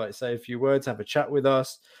on, like say a few words, have a chat with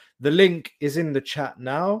us. The link is in the chat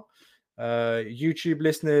now. YouTube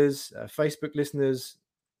listeners, Facebook listeners,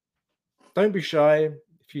 don't be shy.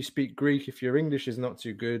 If you speak Greek, if your English is not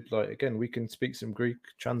too good, like again, we can speak some Greek,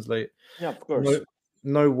 translate. Yeah, of course.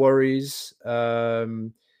 No worries.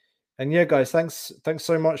 And yeah, guys, thanks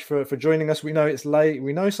so much for joining us. We know it's late.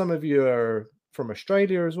 We know some of you are from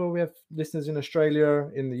Australia as well. We have listeners in Australia,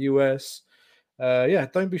 in the US. Yeah,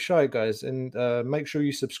 don't be shy, guys, and make sure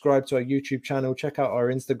you subscribe to our YouTube channel. Check out our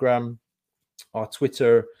Instagram, our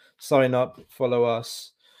Twitter. Sign up, follow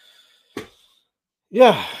us.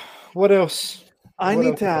 Yeah. What else? I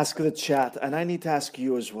need to ask the chat, and I need to ask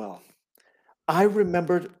you as well. I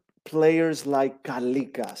remember players like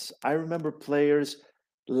Kalikas. I remember players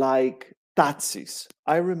like Tatsis.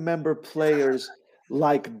 I remember players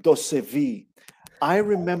like Dosevi. I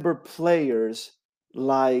remember players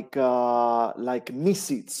like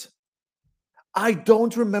Misic. I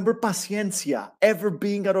don't remember Paciencia ever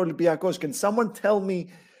being at Olympiacos. Can someone tell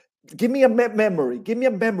me? Give me a memory. Give me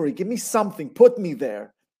a memory. Give me something. Put me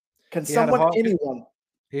there. Can anyone?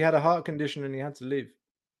 He had a heart condition and he had to leave.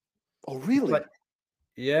 Oh, really?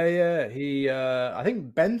 Yeah. He, I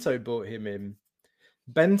think Bento brought him in.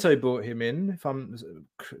 If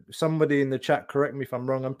somebody in the chat, correct me if I'm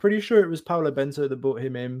wrong. I'm pretty sure it was Paolo Bento that brought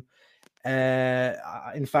him in.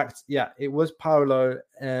 In fact, yeah, it was Paolo,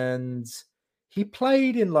 and he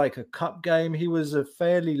played in like a cup game. He was a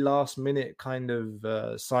fairly last minute kind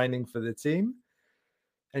of signing for the team.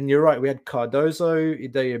 And you're right, we had Cardozo,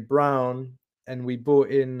 Idea Brown, and we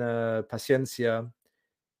brought in Paciencia.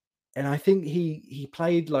 And I think he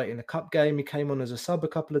played like in a cup game. He came on as a sub a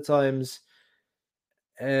couple of times.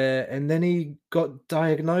 And then he got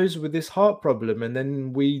diagnosed with this heart problem. And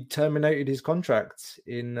then we terminated his contract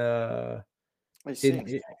in the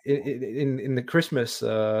Christmas,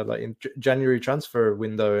 like in January transfer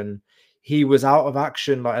window. And he was out of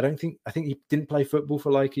action. Like I think he didn't play football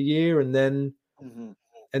for like a year. And then... Mm-hmm.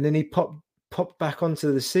 And then he popped back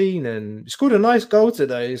onto the scene and scored a nice goal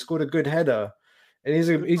today. He scored a good header, and he's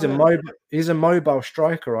a mobile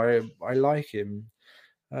striker. I like him.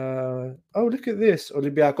 Oh, look at this!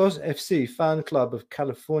 Olympiacos FC fan club of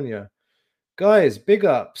California, guys. Big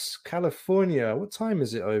ups, California. What time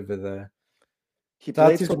is it over there? He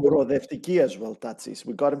played for Prodeftiki as well. Tatsis.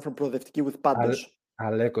 We got him from Prodeftiki with Pados.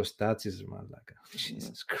 Alekos Tatsis, man.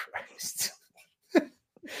 Jesus Christ.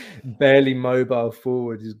 Barely mobile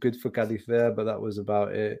forward. Is good for Califea, but that was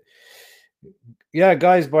about it. Yeah,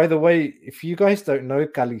 guys, by the way, if you guys don't know,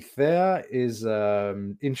 Califea is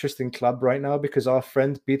an interesting club right now because our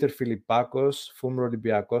friend Peter Filipakos, former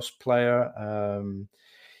Olympiacos player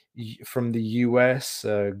from the US,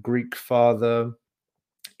 Greek father,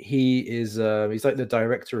 he's like the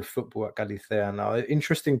director of football at Califea now.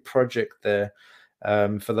 Interesting project there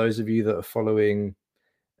for those of you that are following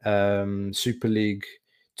Super League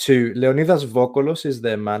 2. Leonidas Vokolos is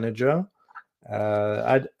their manager.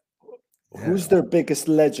 Who's their biggest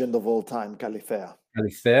legend of all time, Califea?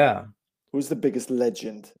 Who's the biggest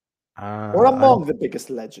legend? Or among the biggest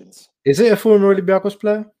legends? Is it a former Olympiacos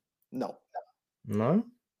player? No. No?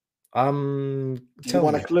 Do you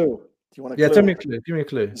want a clue? Tell me a clue. Give me a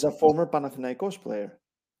clue. He's a former Panathinaikos player.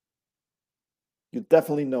 You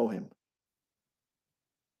definitely know him.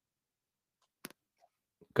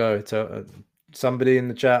 Go. Tell somebody in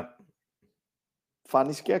the chat.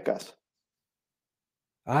 Fanis Kekas.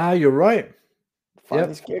 You're right.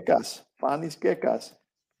 Fanis Kekas.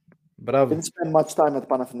 Bravo. Didn't spend much time at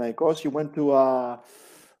Panathinaikos. He went to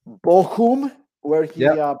Bochum, where he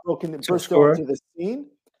burst onto the scene,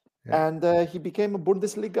 and he became a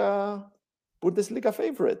Bundesliga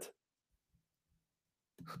favorite.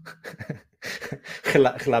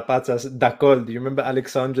 Chlapatsas, Dakol. Do you remember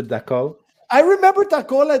Alexandre Dakol? I remember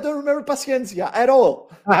Dakol. I don't remember Paciencia at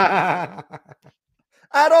all. At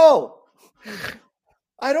all.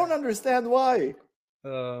 I don't understand why.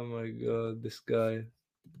 Oh my God, this guy.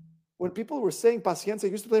 When people were saying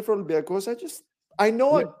Paciencia used to play for Olympiacos, I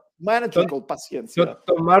know a manager called Paciencia.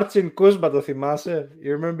 Martin Kuzma, το θυμάσαι?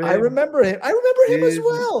 You remember him? I remember him. I remember him as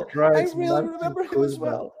well. I really remember him as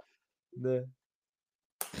well.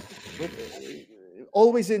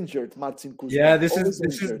 Always injured, Marcin Kuzma. Yeah, this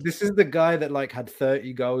is the guy that like had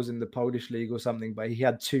 30 goals in the Polish league or something, but he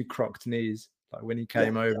had 2 crocked knees. Like when he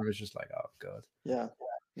came over, it was just like, oh god. Yeah.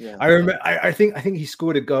 Yeah. I remember. I think he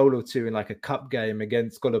scored a goal or two in like a cup game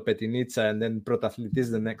against Kolopetica, and then Protathletiz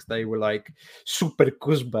the next day were like Super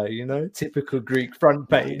Kuzba, you know, typical Greek front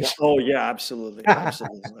page. Oh yeah, absolutely,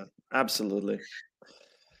 absolutely, man. Absolutely.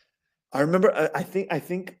 I remember. I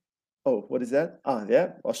think. Oh, what is that?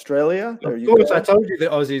 Yeah, Australia. There Of you course, go. I told you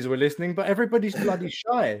that Aussies were listening, but everybody's bloody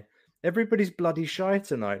shy. Everybody's bloody shy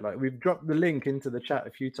tonight. Like we've dropped the link into the chat a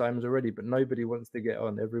few times already, but nobody wants to get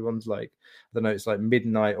on. Everyone's like, I don't know, it's like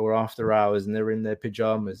midnight or after hours, and they're in their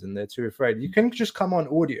pajamas and they're too afraid. You can just come on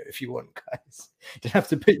audio if you want, guys. You don't have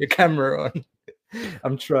to put your camera on.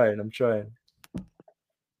 I'm trying.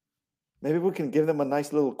 Maybe we can give them a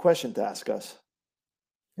nice little question to ask us.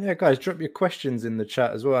 Yeah, guys, drop your questions in the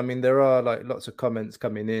chat as well. I mean, there are like lots of comments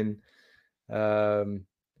coming in. Panayoti,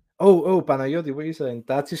 what are you saying?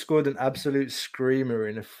 Dati scored an absolute screamer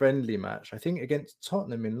in a friendly match, I think against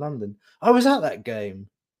Tottenham in London. I was at that game.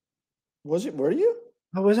 Was it? Were you?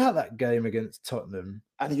 I was at that game against Tottenham.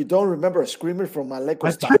 And you don't remember a screamer from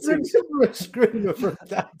Malekos? I don't remember a screamer from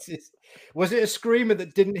Dati. Was it a screamer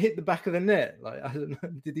that didn't hit the back of the net? Like, I don't know.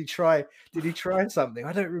 Did he try something?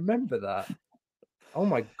 I don't remember that. Oh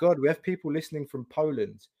my god, we have people listening from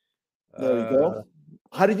Poland. There you go.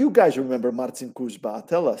 How do you guys remember Marcin Kuzba?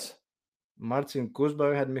 Tell us. Marcin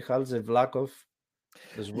Kuzba had Michal Zevlakov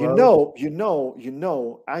as well. You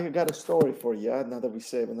know. I got a story for you. Now that we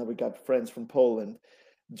got friends from Poland.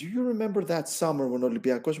 Do you remember that summer when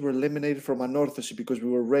Olympiacos were eliminated from Anorthosis because we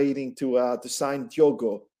were waiting to sign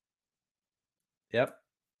Diogo? Yep.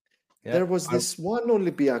 There was this one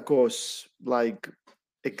Olympiacos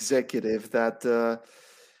executive that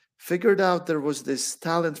figured out there was this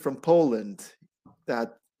talent from Poland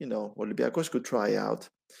that Olympiacos could try out,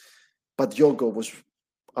 but Diogo was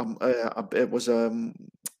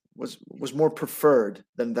more preferred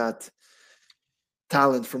than that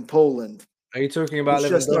talent from Poland. Are you talking about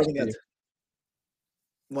Lewandowski?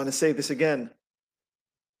 Want to say this again?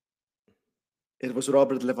 It was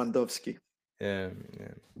Robert Lewandowski. Yeah.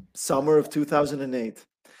 Summer of 2008.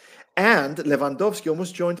 And Lewandowski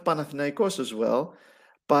almost joined Panathinaikos as well.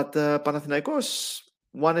 But Panathinaikos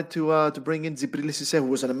wanted to bring in Dzibrili Cisse, who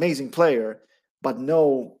was an amazing player, but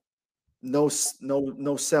no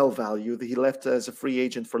sell value. He left as a free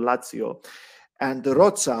agent for Lazio. And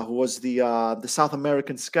Rozza, who was the South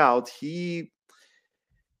American scout,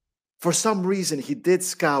 for some reason, he did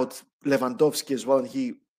scout Lewandowski as well, and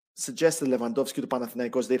he suggested Lewandowski to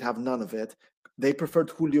Panathinaikos. They'd have none of it. They preferred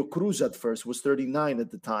Julio Cruz at first, who was 39 at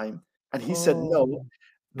the time, and he said no.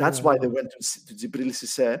 That's why they went to Dzibril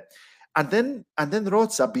Cisse. And then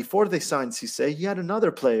Rozza, before they signed Cisse, he had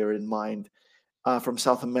another player in mind from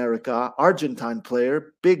South America, Argentine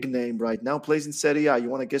player, big name right now, plays in Serie A. You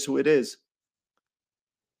want to guess who it is?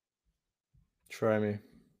 Try me.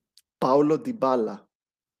 Paulo Dybala.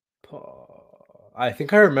 I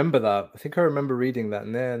think I remember that. I think I remember reading that.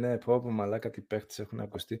 Didn't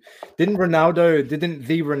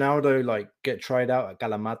the Ronaldo get tried out at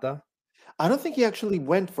Kalamata? I don't think he actually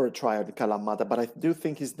went for a tryout at Kalamata, but I do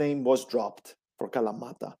think his name was dropped for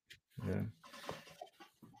Kalamata. Yeah.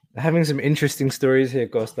 Having some interesting stories here,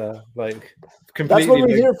 Costa. Completely. That's what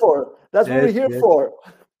we're here for. That's what we're here for.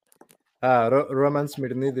 Roman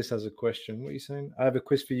Smirnidis has a question. What are you saying? I have a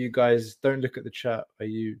quiz for you guys. Don't look at the chat. Are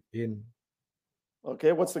you in?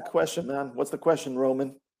 Okay, what's the question, man? What's the question,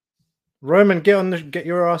 Roman? Roman, get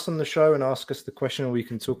your ass on the show and ask us the question, and we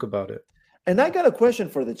can talk about it. And I got a question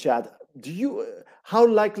for the chat. How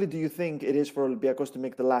likely do you think it is for Olympiacos to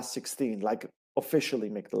make the last 16? Officially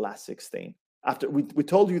make the last 16? After we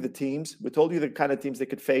told you the teams, we told you the kind of teams they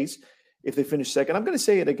could face if they finish second. I'm going to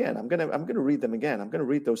say it again. I'm going to read them again. I'm going to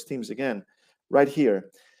read those teams again right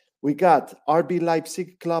here. We got RB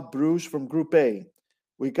Leipzig, Club Brugge from Group A.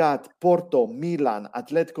 We got Porto, Milan,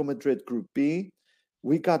 Atletico Madrid, Group B.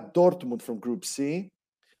 We got Dortmund from Group C.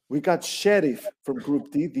 We got Sheriff from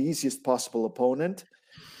Group D, the easiest possible opponent.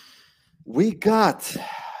 We got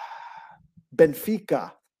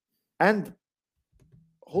Benfica. And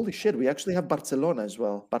holy shit, we actually have Barcelona as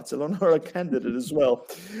well. Barcelona are a candidate as well.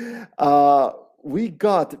 We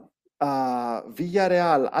got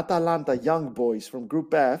Villarreal, Atalanta, Young Boys from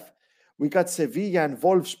Group F. We got Sevilla and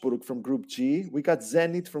Wolfsburg from Group G. We got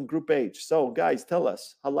Zenit from Group H. So, guys, tell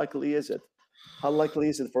us, how likely is it? How likely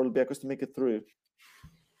is it for Olympiacos to make it through?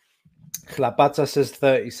 Chlapata says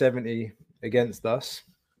 30-70 against us.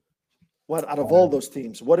 What, out of all those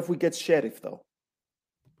teams? What if we get Sheriff, though?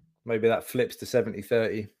 Maybe that flips to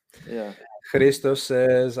 70-30. Yeah. Christos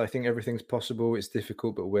says, I think everything's possible. It's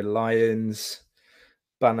difficult, but we're Lions.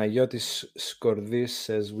 Panayotis Skordis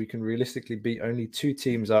says we can realistically beat only 2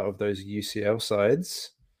 teams out of those UCL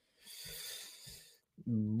sides.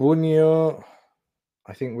 Bunio,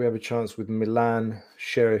 I think we have a chance with Milan,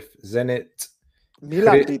 Sheriff, Zenit.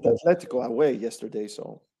 Milan beat Atletico away yesterday,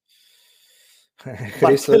 so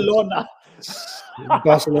Barcelona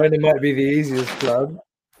might be the easiest club.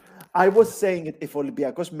 I was saying it, if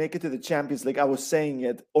Olympiacos make it to the Champions League, I was saying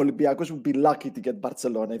it, Olympiacos would be lucky to get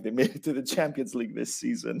Barcelona if they made it to the Champions League this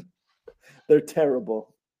season. They're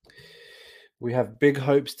terrible. We have big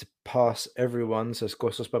hopes to pass everyone, says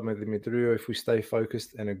Kostas Papadimitriou, if we stay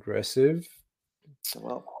focused and aggressive.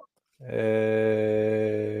 Well,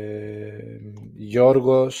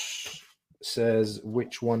 Yorgos says,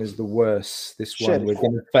 which one is the worst? This one we're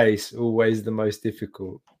going to face, always the most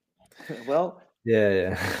difficult. Well,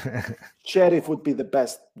 yeah. Sheriff would be the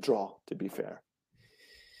best draw, to be fair.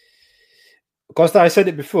 Costa, I said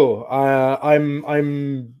it before.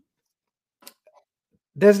 I'm.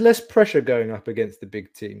 There's less pressure going up against the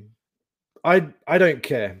big team. I don't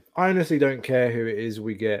care. I honestly don't care who it is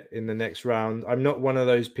we get in the next round. I'm not one of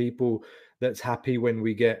those people that's happy when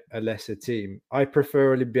we get a lesser team. I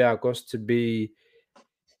prefer Olympiacos to be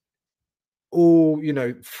all,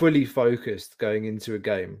 fully focused going into a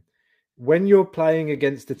game. When you're playing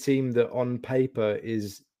against a team that on paper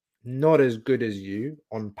is not as good as you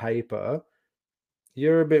on paper,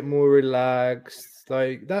 you're a bit more relaxed.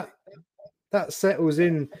 Like that settles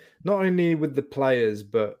in not only with the players,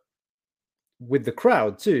 but with the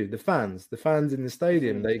crowd too, the fans in the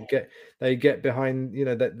stadium. They get behind,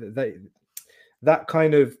 that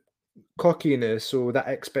kind of cockiness or that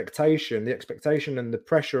expectation, the expectation and the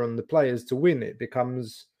pressure on the players to win, it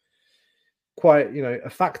becomes quite, a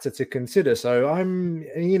factor to consider. So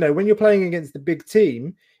when you're playing against the big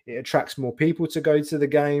team, it attracts more people to go to the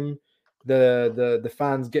game. The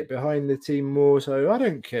fans get behind the team more. So I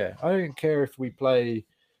don't care. I don't care if we play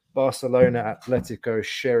Barcelona, Atletico,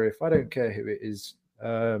 Sheriff. I don't care who it is.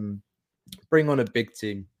 Bring on a big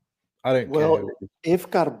team. I don't care. Who it is. If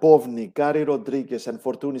Karbovnik, Gary Rodriguez, and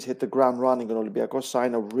Fortunis hit the ground running and Olympiacos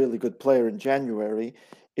sign a really good player in January,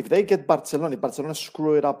 if they get Barcelona, if Barcelona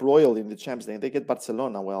screw it up royally in the Champions League, they get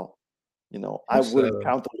Barcelona, well, I wouldn't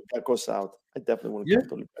count Olympiacos out. I definitely wouldn't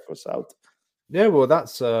count Olympiacos out. Yeah, well,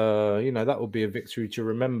 that's that will be a victory to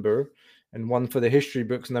remember and one for the history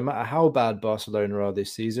books. No matter how bad Barcelona are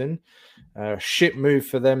this season, shit move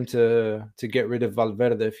for them to get rid of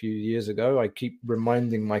Valverde a few years ago. I keep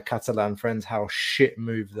reminding my Catalan friends how shit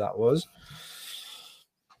move that was.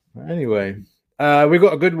 Anyway, we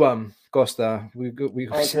got a good one, Costa.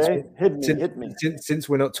 Okay, hit me. Since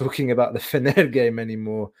we're not talking about the Fener game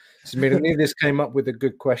anymore, Smirnidis came up with a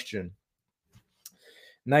good question.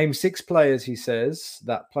 Name 6 players, he says,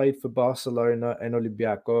 that played for Barcelona and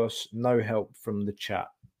Olympiacos. No help from the chat.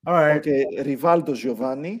 All right. Okay, Rivaldo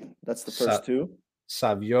Giovanni. That's the first 2.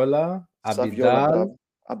 Saviola,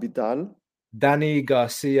 Abidal. Dani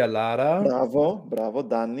Garcia Lara. Bravo,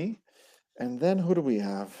 Dani. And then who do we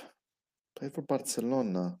have? Played for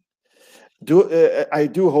Barcelona. I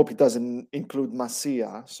do hope it doesn't include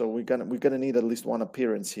Masia. So we're gonna need at least one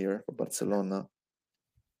appearance here for Barcelona.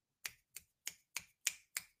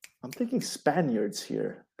 I'm thinking Spaniards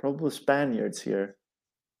here. Probably Spaniards here.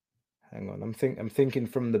 Hang on, I'm thinking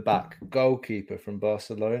from the back. Goalkeeper from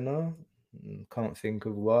Barcelona. Can't think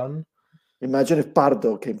of one. Imagine if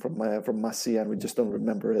Pardo came from Masia and we just don't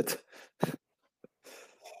remember it.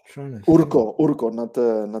 Urco, not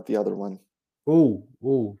the other one.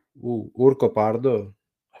 Urco Pardo.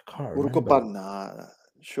 I can't remember. Urco Pardo, nah,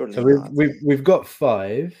 surely so not. We've got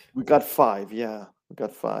 5. We got 5, yeah. We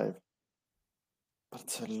got 5.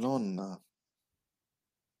 Barcelona.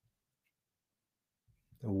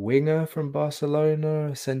 A winger from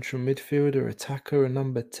Barcelona, a central midfielder, attacker, a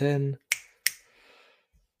number 10.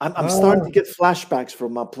 I'm starting to get flashbacks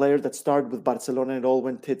from a player that started with Barcelona and it all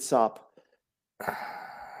went tits up.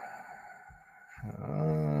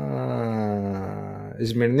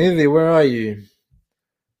 Ismirnidi, where are you?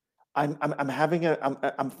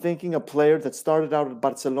 I'm thinking a player that started out at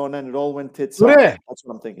Barcelona and it all went tits up. That's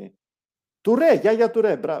what I'm thinking. Touré,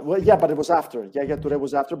 Touré. Well, yeah, but it was after. Touré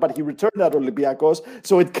was after, but he returned at Olympiacos,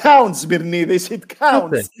 so it counts, Mirnidis. It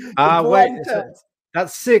counts. Wait,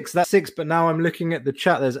 that's 6. That's 6. But now I'm looking at the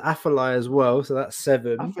chat. There's Afellay as well, so that's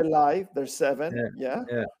 7. Afellay, there's 7. Yeah.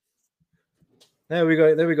 There we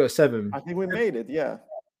go. 7. I think we made it. Yeah.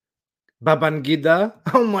 Babangida.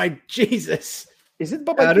 Oh my Jesus! Is it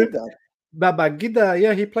Babangida? Babangida.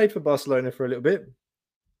 Yeah, he played for Barcelona for a little bit.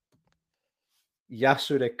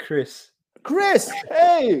 Yasure Chris.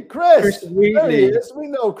 Hey, Chris. Chris Wheatley. There he is. We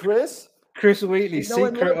know Chris. Chris Wheatley,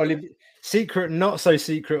 secret, not so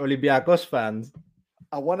secret Olympiacos fans.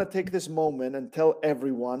 I want to take this moment and tell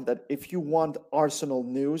everyone that if you want Arsenal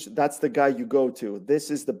news, that's the guy you go to.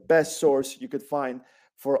 This is the best source you could find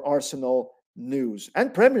for Arsenal news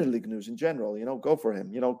and Premier League news in general. Go for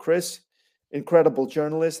him. Chris, incredible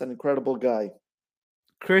journalist and incredible guy.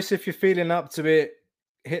 Chris, if you're feeling up to it,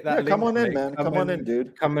 hit that link. Come on in, man. Come on in,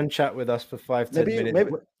 dude. Come and chat with us for 5-10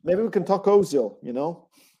 minutes. Maybe we can talk Ozil,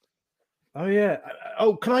 Oh, yeah.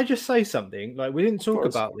 Oh, can I just say something? Like, we didn't talk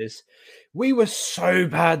about this. We were so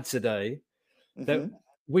bad today that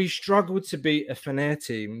we struggled to beat a Fener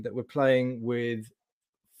team that were playing with,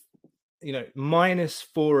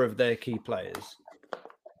 -4 of their key players.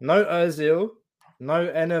 No Ozil, no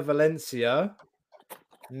Enner Valencia,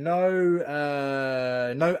 no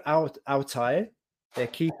Altai, their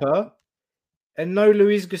keeper, and no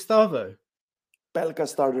Luis Gustavo. Belka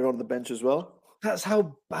started on the bench as well. That's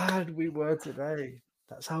how bad we were today.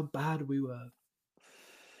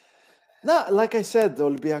 No, like I said, the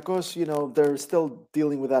Olympiacos, they're still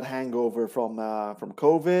dealing with that hangover from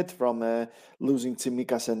COVID, from losing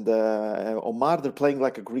Tsimikas and Omar. They're playing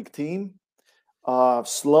like a Greek team,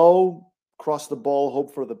 slow, cross the ball,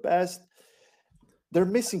 hope for the best. They're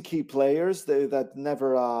missing key players that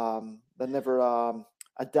never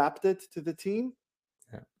adapted to the team.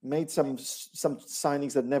 Yeah. Made some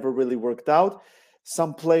signings that never really worked out.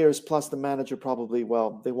 Some players plus the manager probably,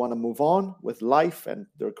 they want to move on with life and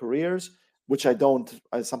their careers, which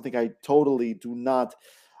something I totally do not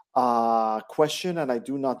question, and I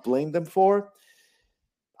do not blame them for.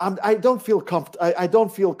 I don't feel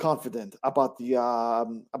confident about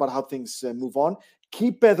how things move on.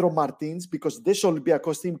 Keep Pedro Martins, because this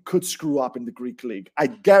Olympiacos team could screw up in the Greek league. I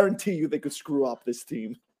guarantee you they could screw up this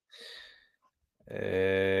team.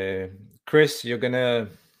 Chris, you're gonna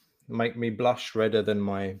make me blush redder than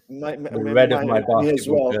the red of my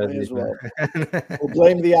basketball jersey. Me as well. We'll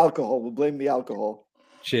blame the alcohol.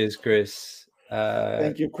 Cheers, Chris.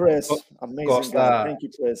 Thank you, Chris. Amazing guy. Thank you,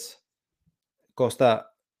 Chris. Costa,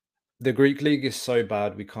 the Greek league is so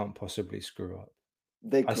bad we can't possibly screw up.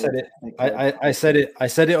 I said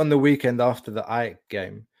it on the weekend after the AEK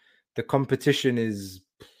game. The competition is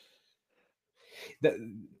that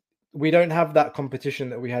we don't have that competition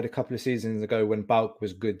that we had a couple of seasons ago when Balk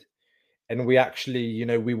was good, and we actually,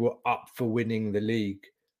 we were up for winning the league,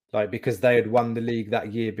 because they had won the league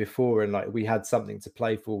that year before, and we had something to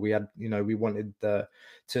play for. We had, we wanted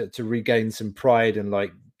to regain some pride and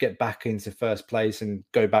get back into first place and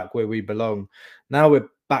go back where we belong. Now we're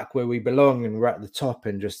back where we belong and we're at the top,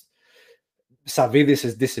 and just Savidis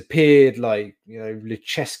has disappeared.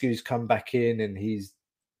 Lucescu's come back in and he's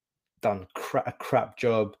done a crap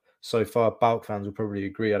job so far. Balk fans will probably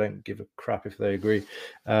agree. I don't give a crap if they agree.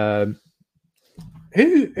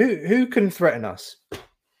 Who can threaten us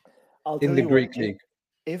in the Greek league?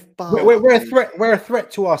 We're a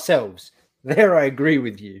threat to ourselves. There, I agree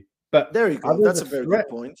with you. But there you go. That's a very good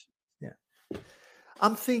point. Yeah,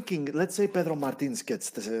 I'm thinking. Let's say Pedro Martins gets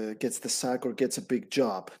the sack or gets a big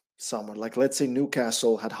job somewhere. Let's say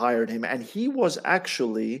Newcastle had hired him, and he was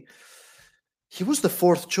the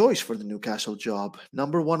fourth choice for the Newcastle job.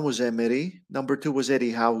 Number 1 was Emery. Number 2 was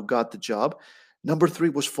Eddie Howe, who got the job. Number 3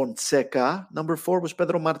 was Fonseca. Number 4 was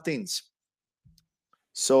Pedro Martins.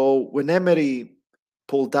 So when Emery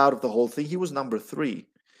pulled out of the whole thing, he was number 3.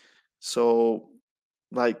 So,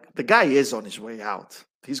 the guy is on his way out.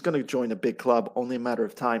 He's going to join a big club, only a matter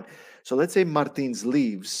of time. So let's say Martins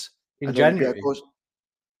leaves in January.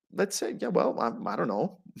 Let's say, I don't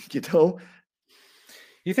know.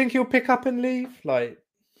 You think he'll pick up and leave?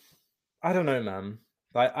 I don't know, man.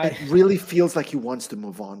 It really feels like he wants to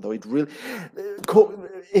move on, though. It really,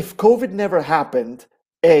 if COVID never happened,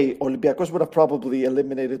 Olympiacos would have probably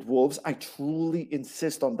eliminated Wolves. I truly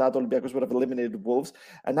insist on that. Olympiacos would have eliminated Wolves,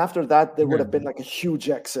 and after that, there would have been a huge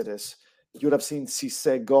exodus. You would have seen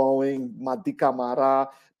Cisse going, Madi Camara,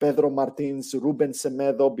 Pedro Martins, Ruben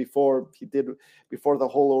Semedo before the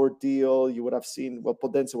whole ordeal. You would have seen,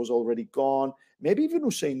 Podense was already gone. Maybe even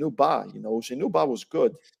Ousseynou Ba. Ousseynou Ba was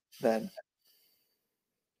good then.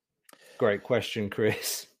 Great question,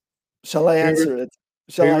 Chris. Shall I answer it?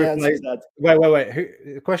 Shall I answer that? Wait.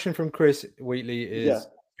 The question from Chris Wheatley is,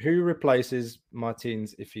 who replaces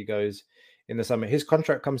Martins if he goes in the summer? His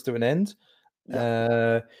contract comes to an end.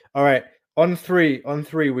 Yeah. All right. On three,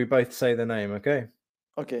 we both say the name, okay?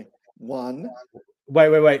 Okay. 1.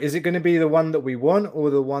 Wait. Is it going to be the one that we want or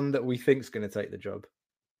the one that we think is going to take the job?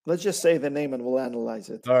 Let's just say the name and we'll analyze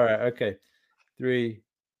it. All right. Okay. 3,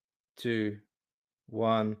 2,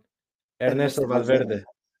 1. Ernesto Valverde.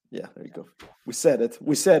 Yeah, there you go. We said it.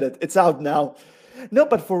 It's out now. No,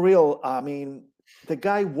 but for real, The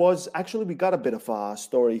guy was actually, we got a bit of a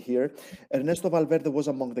story here. Ernesto Valverde was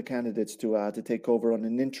among the candidates to take over on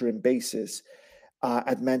an interim basis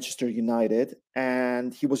at Manchester United,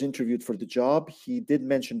 and he was interviewed for the job. He did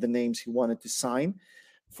mention the names he wanted to sign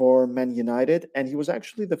for Man United, and he was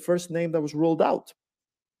actually the first name that was ruled out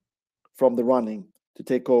from the running to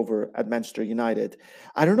take over at Manchester United.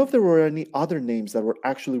 I don't know if there were any other names that were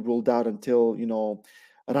actually ruled out until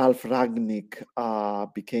Ralf Rangnick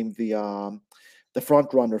became the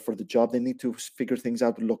front runner for the job. They need to figure things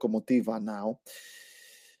out with Lokomotiva now.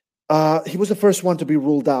 He was the first one to be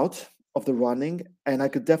ruled out of the running, and I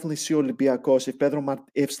could definitely see Olympiacos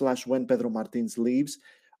when Pedro Martins leaves.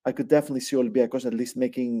 I could definitely see Olympiacos at least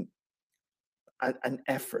making an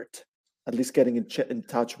effort, at least getting in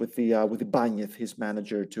touch with the Bañez, his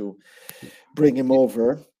manager, to bring him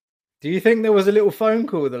over. Do you think there was a little phone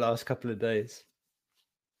call the last couple of days?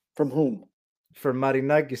 From whom? From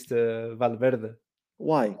Marinakis to Valverde.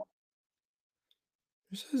 Why?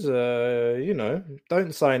 He says,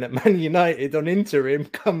 don't sign at Man United on interim.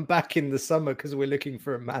 Come back in the summer because we're looking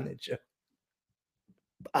for a manager.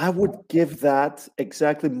 I would give that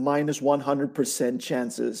exactly minus 100%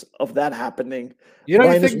 chances of that happening. You don't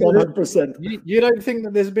minus think 100%. You don't think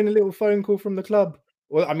that there's been a little phone call from the club?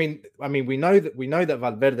 Well, I mean, we know that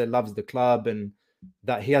Valverde loves the club and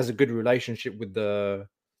that he has a good relationship with the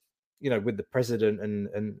president,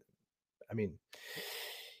 and I mean,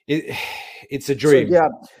 it's a dream.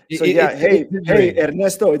 Hey,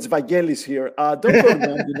 Ernesto, it's Vangelis here. Don't go to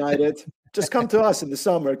Man United. Just come to us in the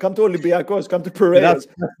summer. Come to Olympiacos. Come to Piraeus.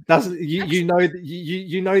 That's you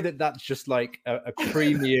know that's just like a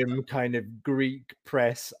premium kind of Greek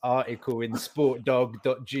press article in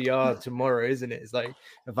sportdog.gr tomorrow, isn't it? It's like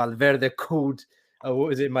Valverde called, what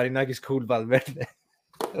was it? Marinakis called Valverde,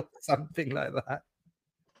 something like that.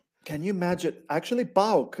 Can you imagine? Actually,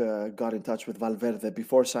 PAOK got in touch with Valverde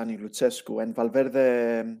before signing Lucescu, and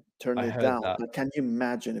Valverde turned it down. But can you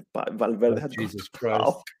imagine if Valverde had Jesus Christ?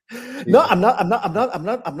 PAOK? No, I'm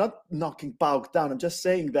not knocking PAOK down. I'm just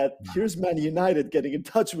saying that here's Man United getting in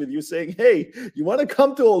touch with you, saying, "Hey, you want to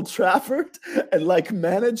come to Old Trafford and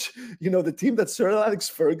manage, the team that Sir Alex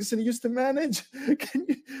Ferguson used to manage?" Can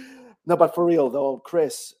you? No, but for real though,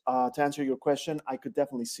 Chris, to answer your question, I could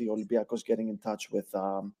definitely see Olympiacos getting in touch with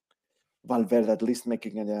Valverde, at least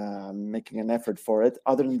making an effort for it.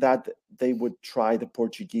 Other than that, they would try the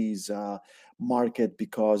Portuguese market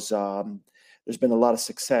because there's been a lot of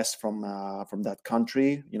success from that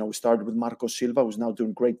country. We started with Marco Silva, who's now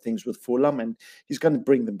doing great things with Fulham, and he's going to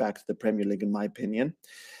bring them back to the Premier League, in my opinion.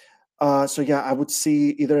 I would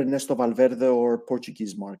see either Ernesto Valverde or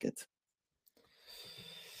Portuguese market.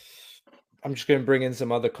 I'm just going to bring in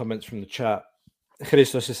some other comments from the chat.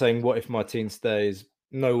 Christos is saying, "What if Martin stays?"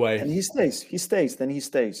 No way. And he stays. Then he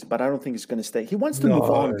stays. But I don't think he's going to stay. He wants to move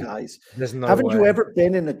on, guys. There's no Haven't way. you ever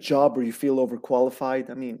been in a job where you feel overqualified?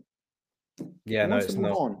 I mean, yeah, he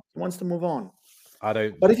wants to move on. I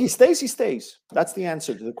don't. But if he stays, he stays. That's the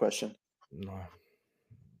answer to the question. No.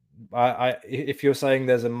 If you're saying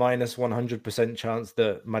there's a minus 100% chance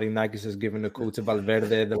that Marinakis has given a call to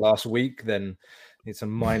Valverde the last week, then it's a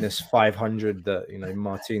minus 500 that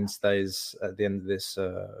Martin stays at the end of this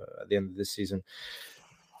season.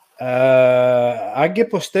 Age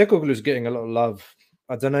Postecoglou is getting a lot of love.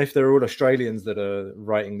 I don't know if they're all Australians that are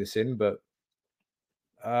writing this in, but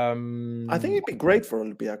I think he'd be great for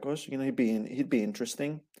Olympiacos. He'd be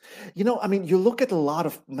interesting. You look at a lot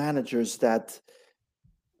of managers that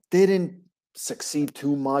didn't succeed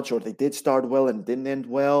too much, or they did start well and didn't end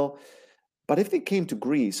well. But if they came to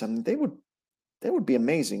Greece, they would be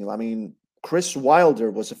amazing. Chris Wilder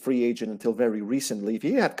was a free agent until very recently. If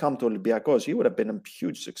he had come to Olympiacos, he would have been a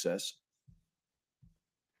huge success.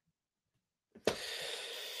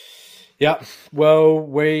 Yeah, well,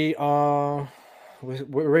 we're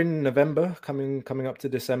in November, coming up to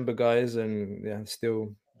December, guys, and yeah,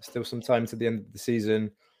 still some time to the end of the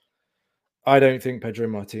season. I don't think Pedro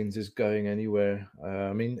Martins is going anywhere.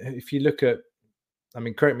 If you look at,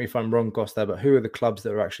 correct me if I'm wrong, Costa, but who are the clubs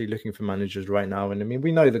that are actually looking for managers right now? And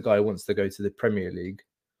we know the guy wants to go to the Premier League.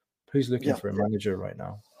 Who's looking for a manager right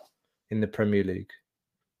now in the Premier League?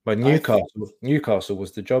 But Newcastle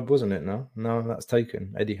was the job, wasn't it? No, that's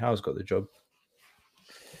taken. Eddie Howe's got the job.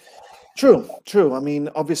 True.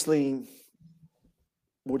 Obviously,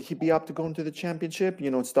 would he be up to going to the Championship?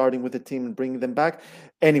 Starting with the team and bringing them back.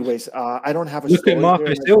 Anyways, I don't have a look at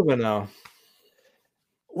Marco Silva now.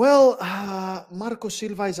 Well, Marco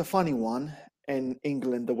Silva is a funny one in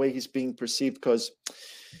England, the way he's being perceived, because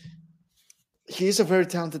he's a very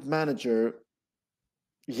talented manager.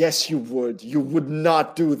 Yes, you would. You would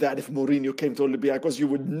not do that if Mourinho came to Olympiacos. You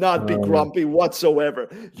would not be No. grumpy whatsoever.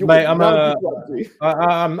 You Mate, would not be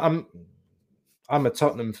grumpy. I'm a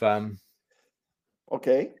Tottenham fan.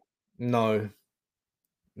 Okay. No.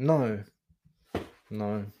 Yeah,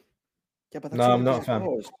 but that's No, I'm not a fan.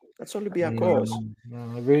 Olympiacos. That's No,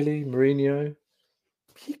 Olympiacos. really, Mourinho.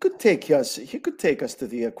 He could take us. He could take us to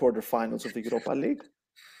the quarterfinals of the Europa League.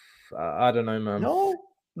 I don't know, man. No,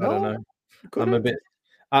 I don't no, know. he I'm a couldn't. bit.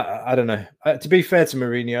 I don't know. To be fair to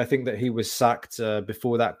Mourinho, I think that he was sacked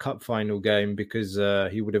before that cup final game because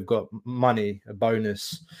he would have got money, a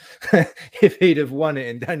bonus, if he'd have won it.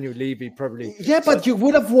 And Daniel Levy probably. Yeah, but you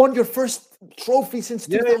would have won your first trophy since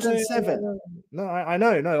Yeah, 2007. No, I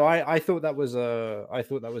know. No, I thought that was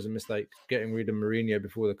a mistake getting rid of Mourinho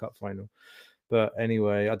before the cup final. But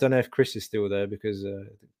anyway, I don't know if Chris is still there because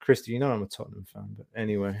Chris, you know I'm a Tottenham fan. But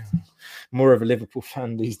anyway, more of a Liverpool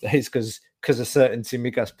fan these days because a certain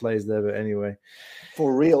Tsimikas plays there. But anyway,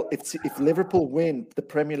 For real, if Liverpool win the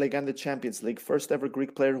Premier League and the Champions League, first ever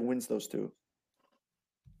Greek player who wins those two.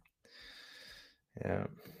 yeah.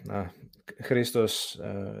 Christos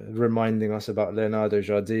reminding us about Leonardo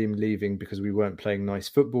Jardim leaving because we weren't playing nice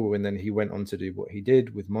football, and then he went on to do what he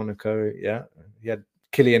did with Monaco. Yeah, he had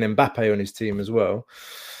Kylian Mbappe on his team as well.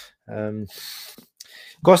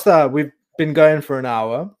 Costa, we've been going for an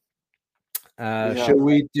hour. Shall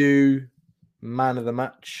we do man of the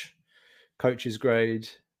match, coach's grade?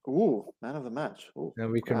 Ooh, man of the match. Ooh,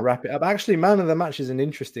 and we can wrap it up. Actually, man of the match is an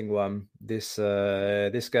interesting one. This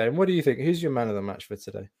game. What do you think? Who's your man of the match for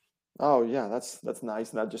today? Oh yeah, that's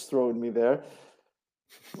nice. Not just throwing me there.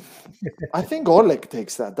 I think Oleg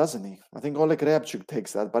takes that, doesn't he? I think Oleg Reabchuk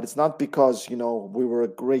takes that, but it's not because we were a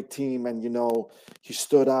great team and he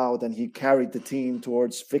stood out and he carried the team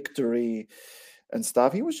towards victory and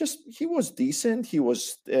stuff. He was decent. He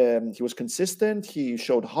was consistent. He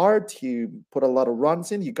showed heart. He put a lot of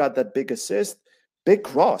runs in. He got that big assist, big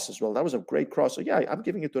cross as well. That was a great cross. So yeah, I'm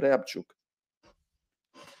giving it to Reabchuk.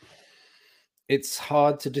 It's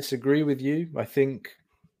hard to disagree with you. I think,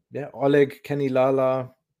 Oleg, Kenny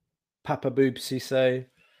Lala, Papa Boob Cisse,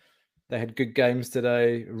 they had good games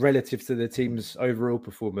today relative to the team's overall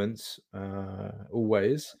performance,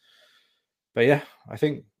 always. But yeah, I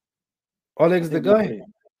think Oleg's the guy.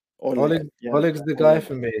 Oleg's the guy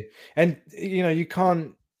for me. And you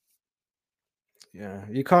can't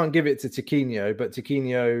give it to Tiquinho, but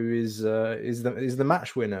Tiquinho is the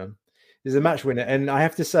match winner. Is a match winner, and I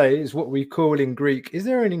have to say, it's what we call in Greek. Is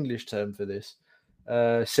there an English term for this?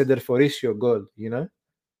 Sederforisio goal. It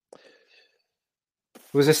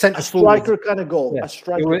was a centre striker kind of goal. Yeah. A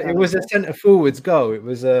striker. It was a centre forwards goal. It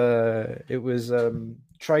was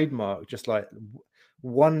trademark, just like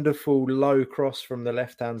wonderful low cross from the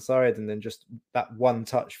left hand side, and then just that one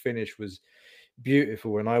touch finish was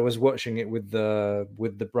beautiful. And I was watching it with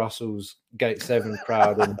the Brussels Gate 7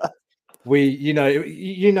 crowd, and we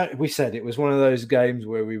said it was one of those games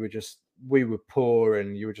where we were poor,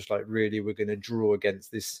 and you were just like, really, we're going to draw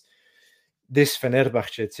against this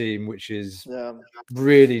Fenerbahce team, which is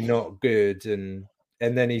really not good. And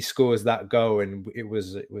then he scores that goal, and it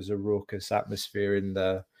was a raucous atmosphere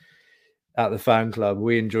at the fan club.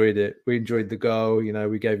 We enjoyed it. We enjoyed the goal.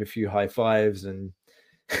 We gave a few high fives, and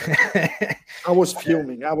I was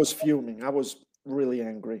fuming. I was really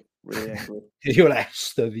angry. Really angry. You're like,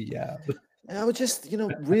 yeah. I was just,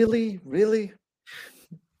 really.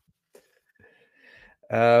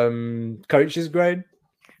 Coach's grade?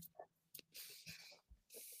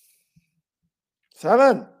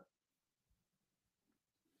 7.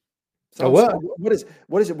 So what? What is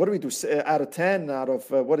it? What do we do? Out of 10? Out of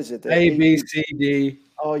what is it? A, B, C, D.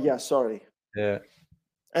 Oh yeah, sorry. Yeah.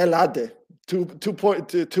 Elade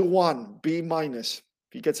 2.1 B minus.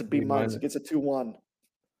 He gets a B minus. He gets a 2-1.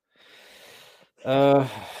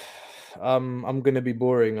 I'm gonna be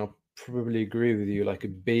boring. I'll probably agree with you, like a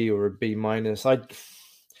B or a B minus. I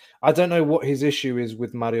don't know what his issue is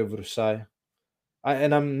with Mario Vrusai,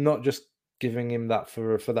 and I'm not just giving him that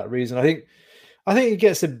for that reason. I think he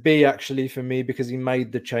gets a B actually for me because he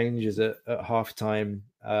made the changes at halftime.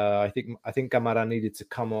 I think Kamara needed to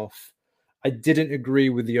come off. I didn't agree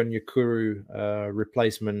with the Onyekuru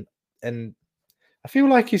replacement, and I feel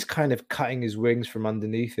like he's kind of cutting his wings from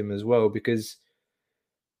underneath him as well, because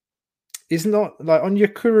it's not like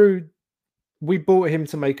Onyekuru. We bought him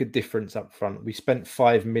to make a difference up front. We spent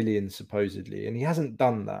 5 million supposedly, and he hasn't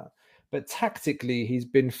done that. But tactically, he's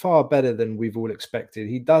been far better than we've all expected.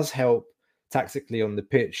 He does help tactically on the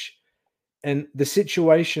pitch. And the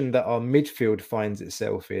situation that our midfield finds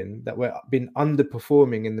itself in, that we've been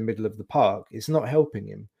underperforming in the middle of the park, is not helping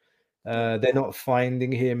him. They're not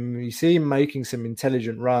finding him. You see him making some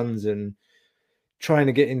intelligent runs and trying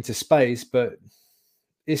to get into space, but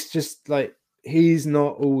it's just like he's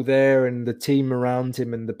not all there, and the team around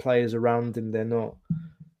him and the players around him, they're not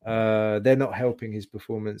helping his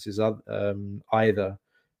performances either.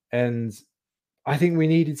 And I think we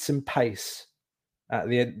needed some pace at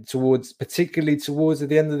the end, particularly towards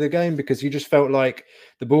the end of the game, because you just felt like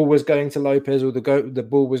the ball was going to Lopez or the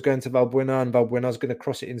ball was going to Valbuena, and Valbuena's going to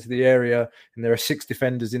cross it into the area, and there are 6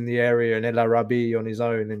 defenders in the area, and El Arabi on his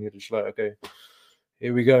own, and you're just like, okay,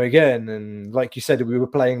 here we go again. And like you said, we were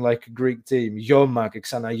playing like a Greek team, Yoma,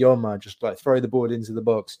 Xana Yoma, just like throw the ball into the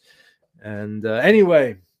box. And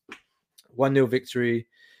anyway, 1-0 victory.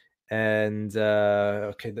 And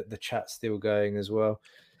okay, the chat's still going as well.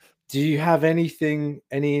 Do you have any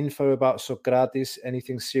info about Socrates?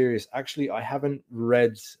 Anything serious? Actually, I haven't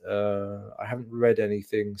read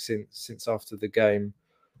anything since after the game.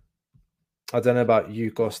 I don't know about you,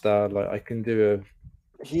 Costa. Like, I can do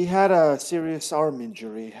He had a serious arm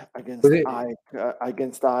injury against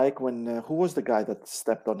Ike. When who was the guy that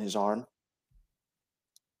stepped on his arm?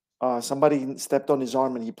 Somebody stepped on his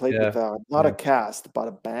arm, and he played with not a cast, but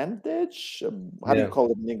a bandage. How do you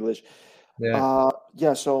call it in English?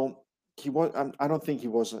 Yeah. So he was. I don't think he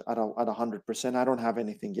was at 100%. I don't have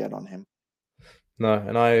anything yet on him. No,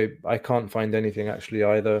 and I can't find anything actually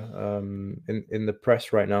either in the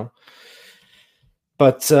press right now.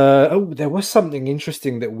 But there was something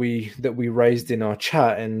interesting that we raised in our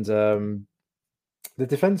chat, and the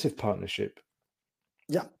defensive partnership.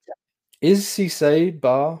 Yeah. Is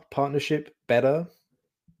Cisse-Bar partnership better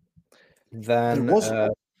than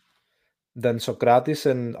Socrates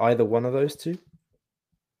and either one of those two?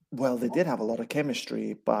 Well, they did have a lot of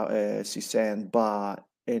chemistry, Cisse and Bar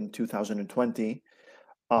in 2020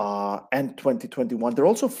 and 2021. They're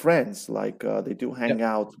also friends. Like they do hang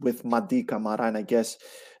out with Madi Camara, and I guess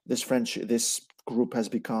this group has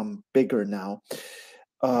become bigger now.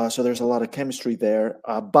 So there's a lot of chemistry there.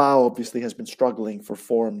 Bao obviously has been struggling for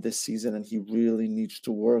form this season, and he really needs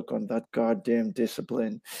to work on that goddamn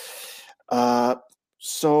discipline.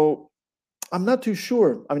 So I'm not too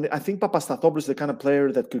sure. I mean, I think Papastathopoulos is the kind of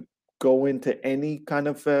player that could go into any kind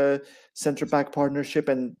of center back partnership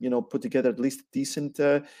and put together at least a decent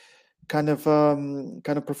kind of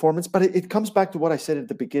performance. But it comes back to what I said at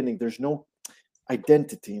the beginning. There's no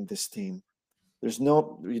identity in this team.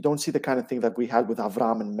 You don't see the kind of thing that we had with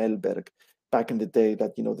Avram and Melberg back in the day,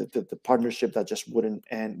 that the partnership that just wouldn't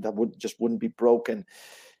end, that wouldn't be broken.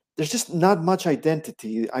 There's just not much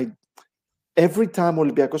identity. Every time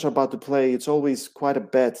Olympiacos are about to play, it's always quite a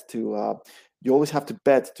bet to you always have to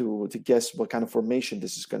bet to guess what kind of formation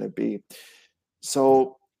this is going to be.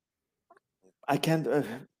 So I can't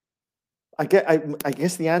I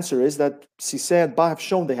guess the answer is that Cisse and Ba have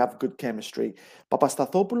shown they have good chemistry.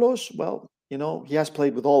 Papastathopoulos, well, he has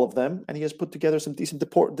played with all of them, and he has put together some decent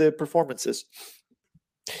performances.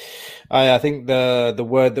 I think the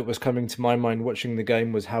word that was coming to my mind watching the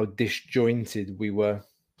game was how disjointed we were.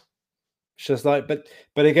 It's just like, but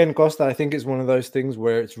again, Costa, I think it's one of those things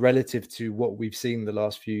where it's relative to what we've seen the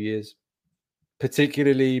last few years,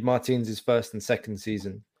 particularly Martins' first and second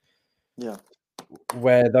season. Yeah.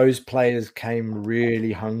 Where those players came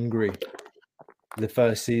really hungry the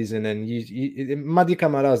first season, and Madi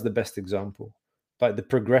Camara is the best example. Like the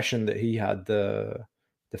progression that he had the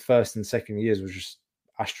first and second years was just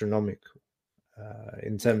astronomical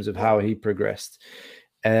in terms of how he progressed.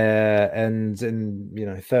 And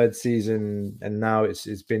third season, and now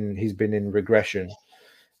he's been in regression.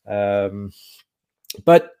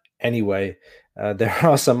 But anyway, there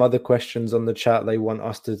are some other questions on the chat. They want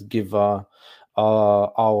us to give our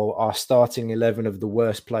starting 11 of the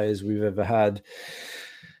worst players we've ever had.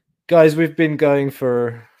 Guys, we've been going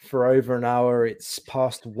for over an hour. It's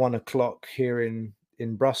past 1:00 here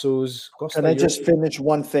in Brussels. Costa, Can I just finish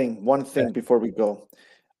one thing before we go,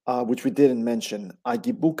 which we didn't mention?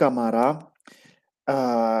 Agibu Camara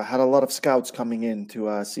had a lot of scouts coming in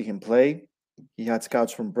to see him play. He had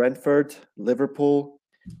scouts from Brentford, Liverpool,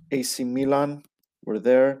 AC Milan were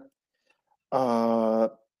there.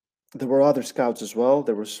 There were other scouts as well.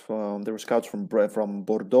 There were scouts from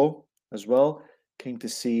Bordeaux as well. Came to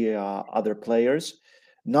see other players.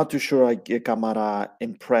 Not too sure Camara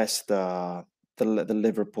impressed the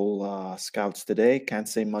Liverpool scouts today. Can't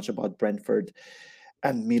say much about Brentford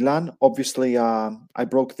and Milan. Obviously, I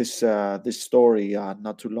broke this story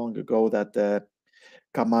not too long ago that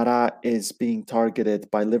Camara is being targeted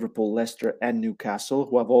by Liverpool, Leicester, and Newcastle,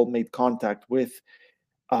 who have all made contact with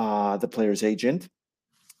the player's agent.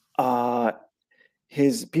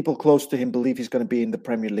 His people close to him believe he's going to be in the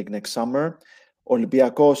Premier League next summer.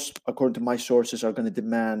 Olympiacos, according to my sources, are going to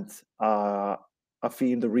demand a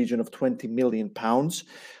fee in the region of £20 million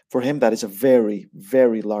for him. That is a very,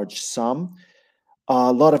 very large sum.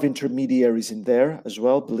 A lot of intermediaries in there as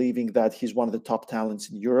well, believing that he's one of the top talents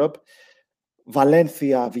in Europe.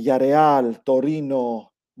 Valencia, Villarreal,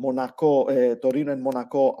 Torino and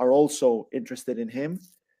Monaco are also interested in him.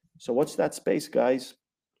 So watch that space, guys.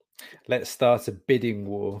 Let's start a bidding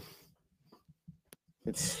war.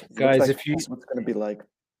 It's guys, that's what's going to be like.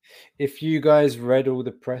 If you guys read all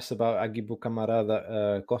the press about Agibu Camara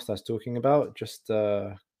that Costa's talking about, just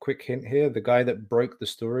a quick hint here: the guy that broke the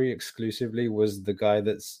story exclusively was the guy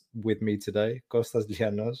that's with me today, Costas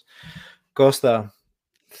Llanos. Costa,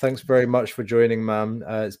 thanks very much for joining, man.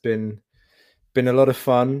 It's been a lot of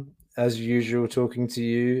fun as usual talking to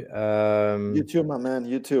you. You too, my man.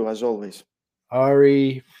 You too, as always.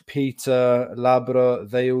 Ari, Peter, Labra,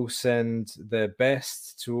 they all send their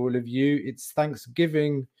best to all of you. It's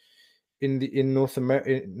Thanksgiving in North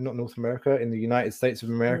America, not North America, in the United States of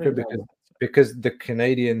America, because the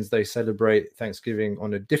Canadians, they celebrate Thanksgiving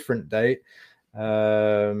on a different date.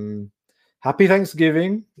 Happy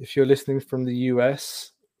Thanksgiving if you're listening from the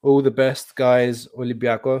US. All the best, guys.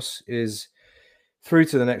 Olympiacos is through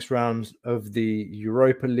to the next round of the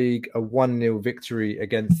Europa League, a 1-0 victory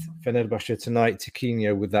against Fenerbahce tonight.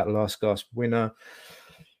 Tiquinho with that last gasp winner.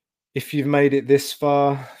 If you've made it this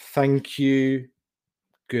far, thank you.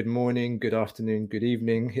 Good morning, good afternoon, good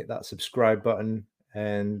evening. Hit that subscribe button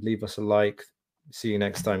and leave us a like. See you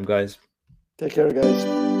next time, guys. Take care, guys.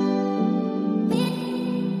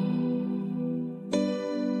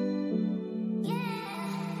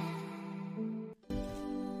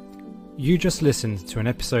 You just listened to an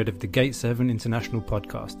episode of the Gate 7 International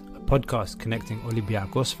Podcast, a podcast connecting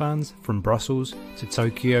Olympiacos fans from Brussels to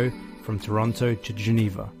Tokyo, from Toronto to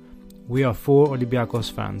Geneva. We are 4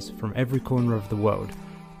 Olympiacos fans from every corner of the world,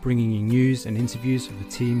 bringing you news and interviews of the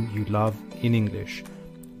team you love in English.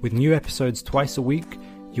 With new episodes twice a week,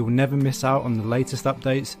 you will never miss out on the latest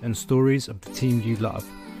updates and stories of the team you love.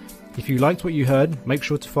 If you liked what you heard, make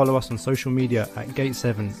sure to follow us on social media at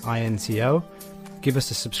Gate7INTL. Give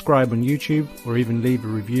us a subscribe on YouTube or even leave a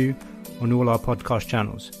review on all our podcast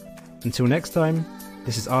channels. Until next time,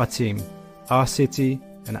 this is our team, our city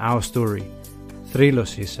and our story.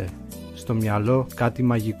 Θρύλος είσαι, στο μυαλό κάτι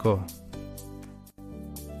μαγικό.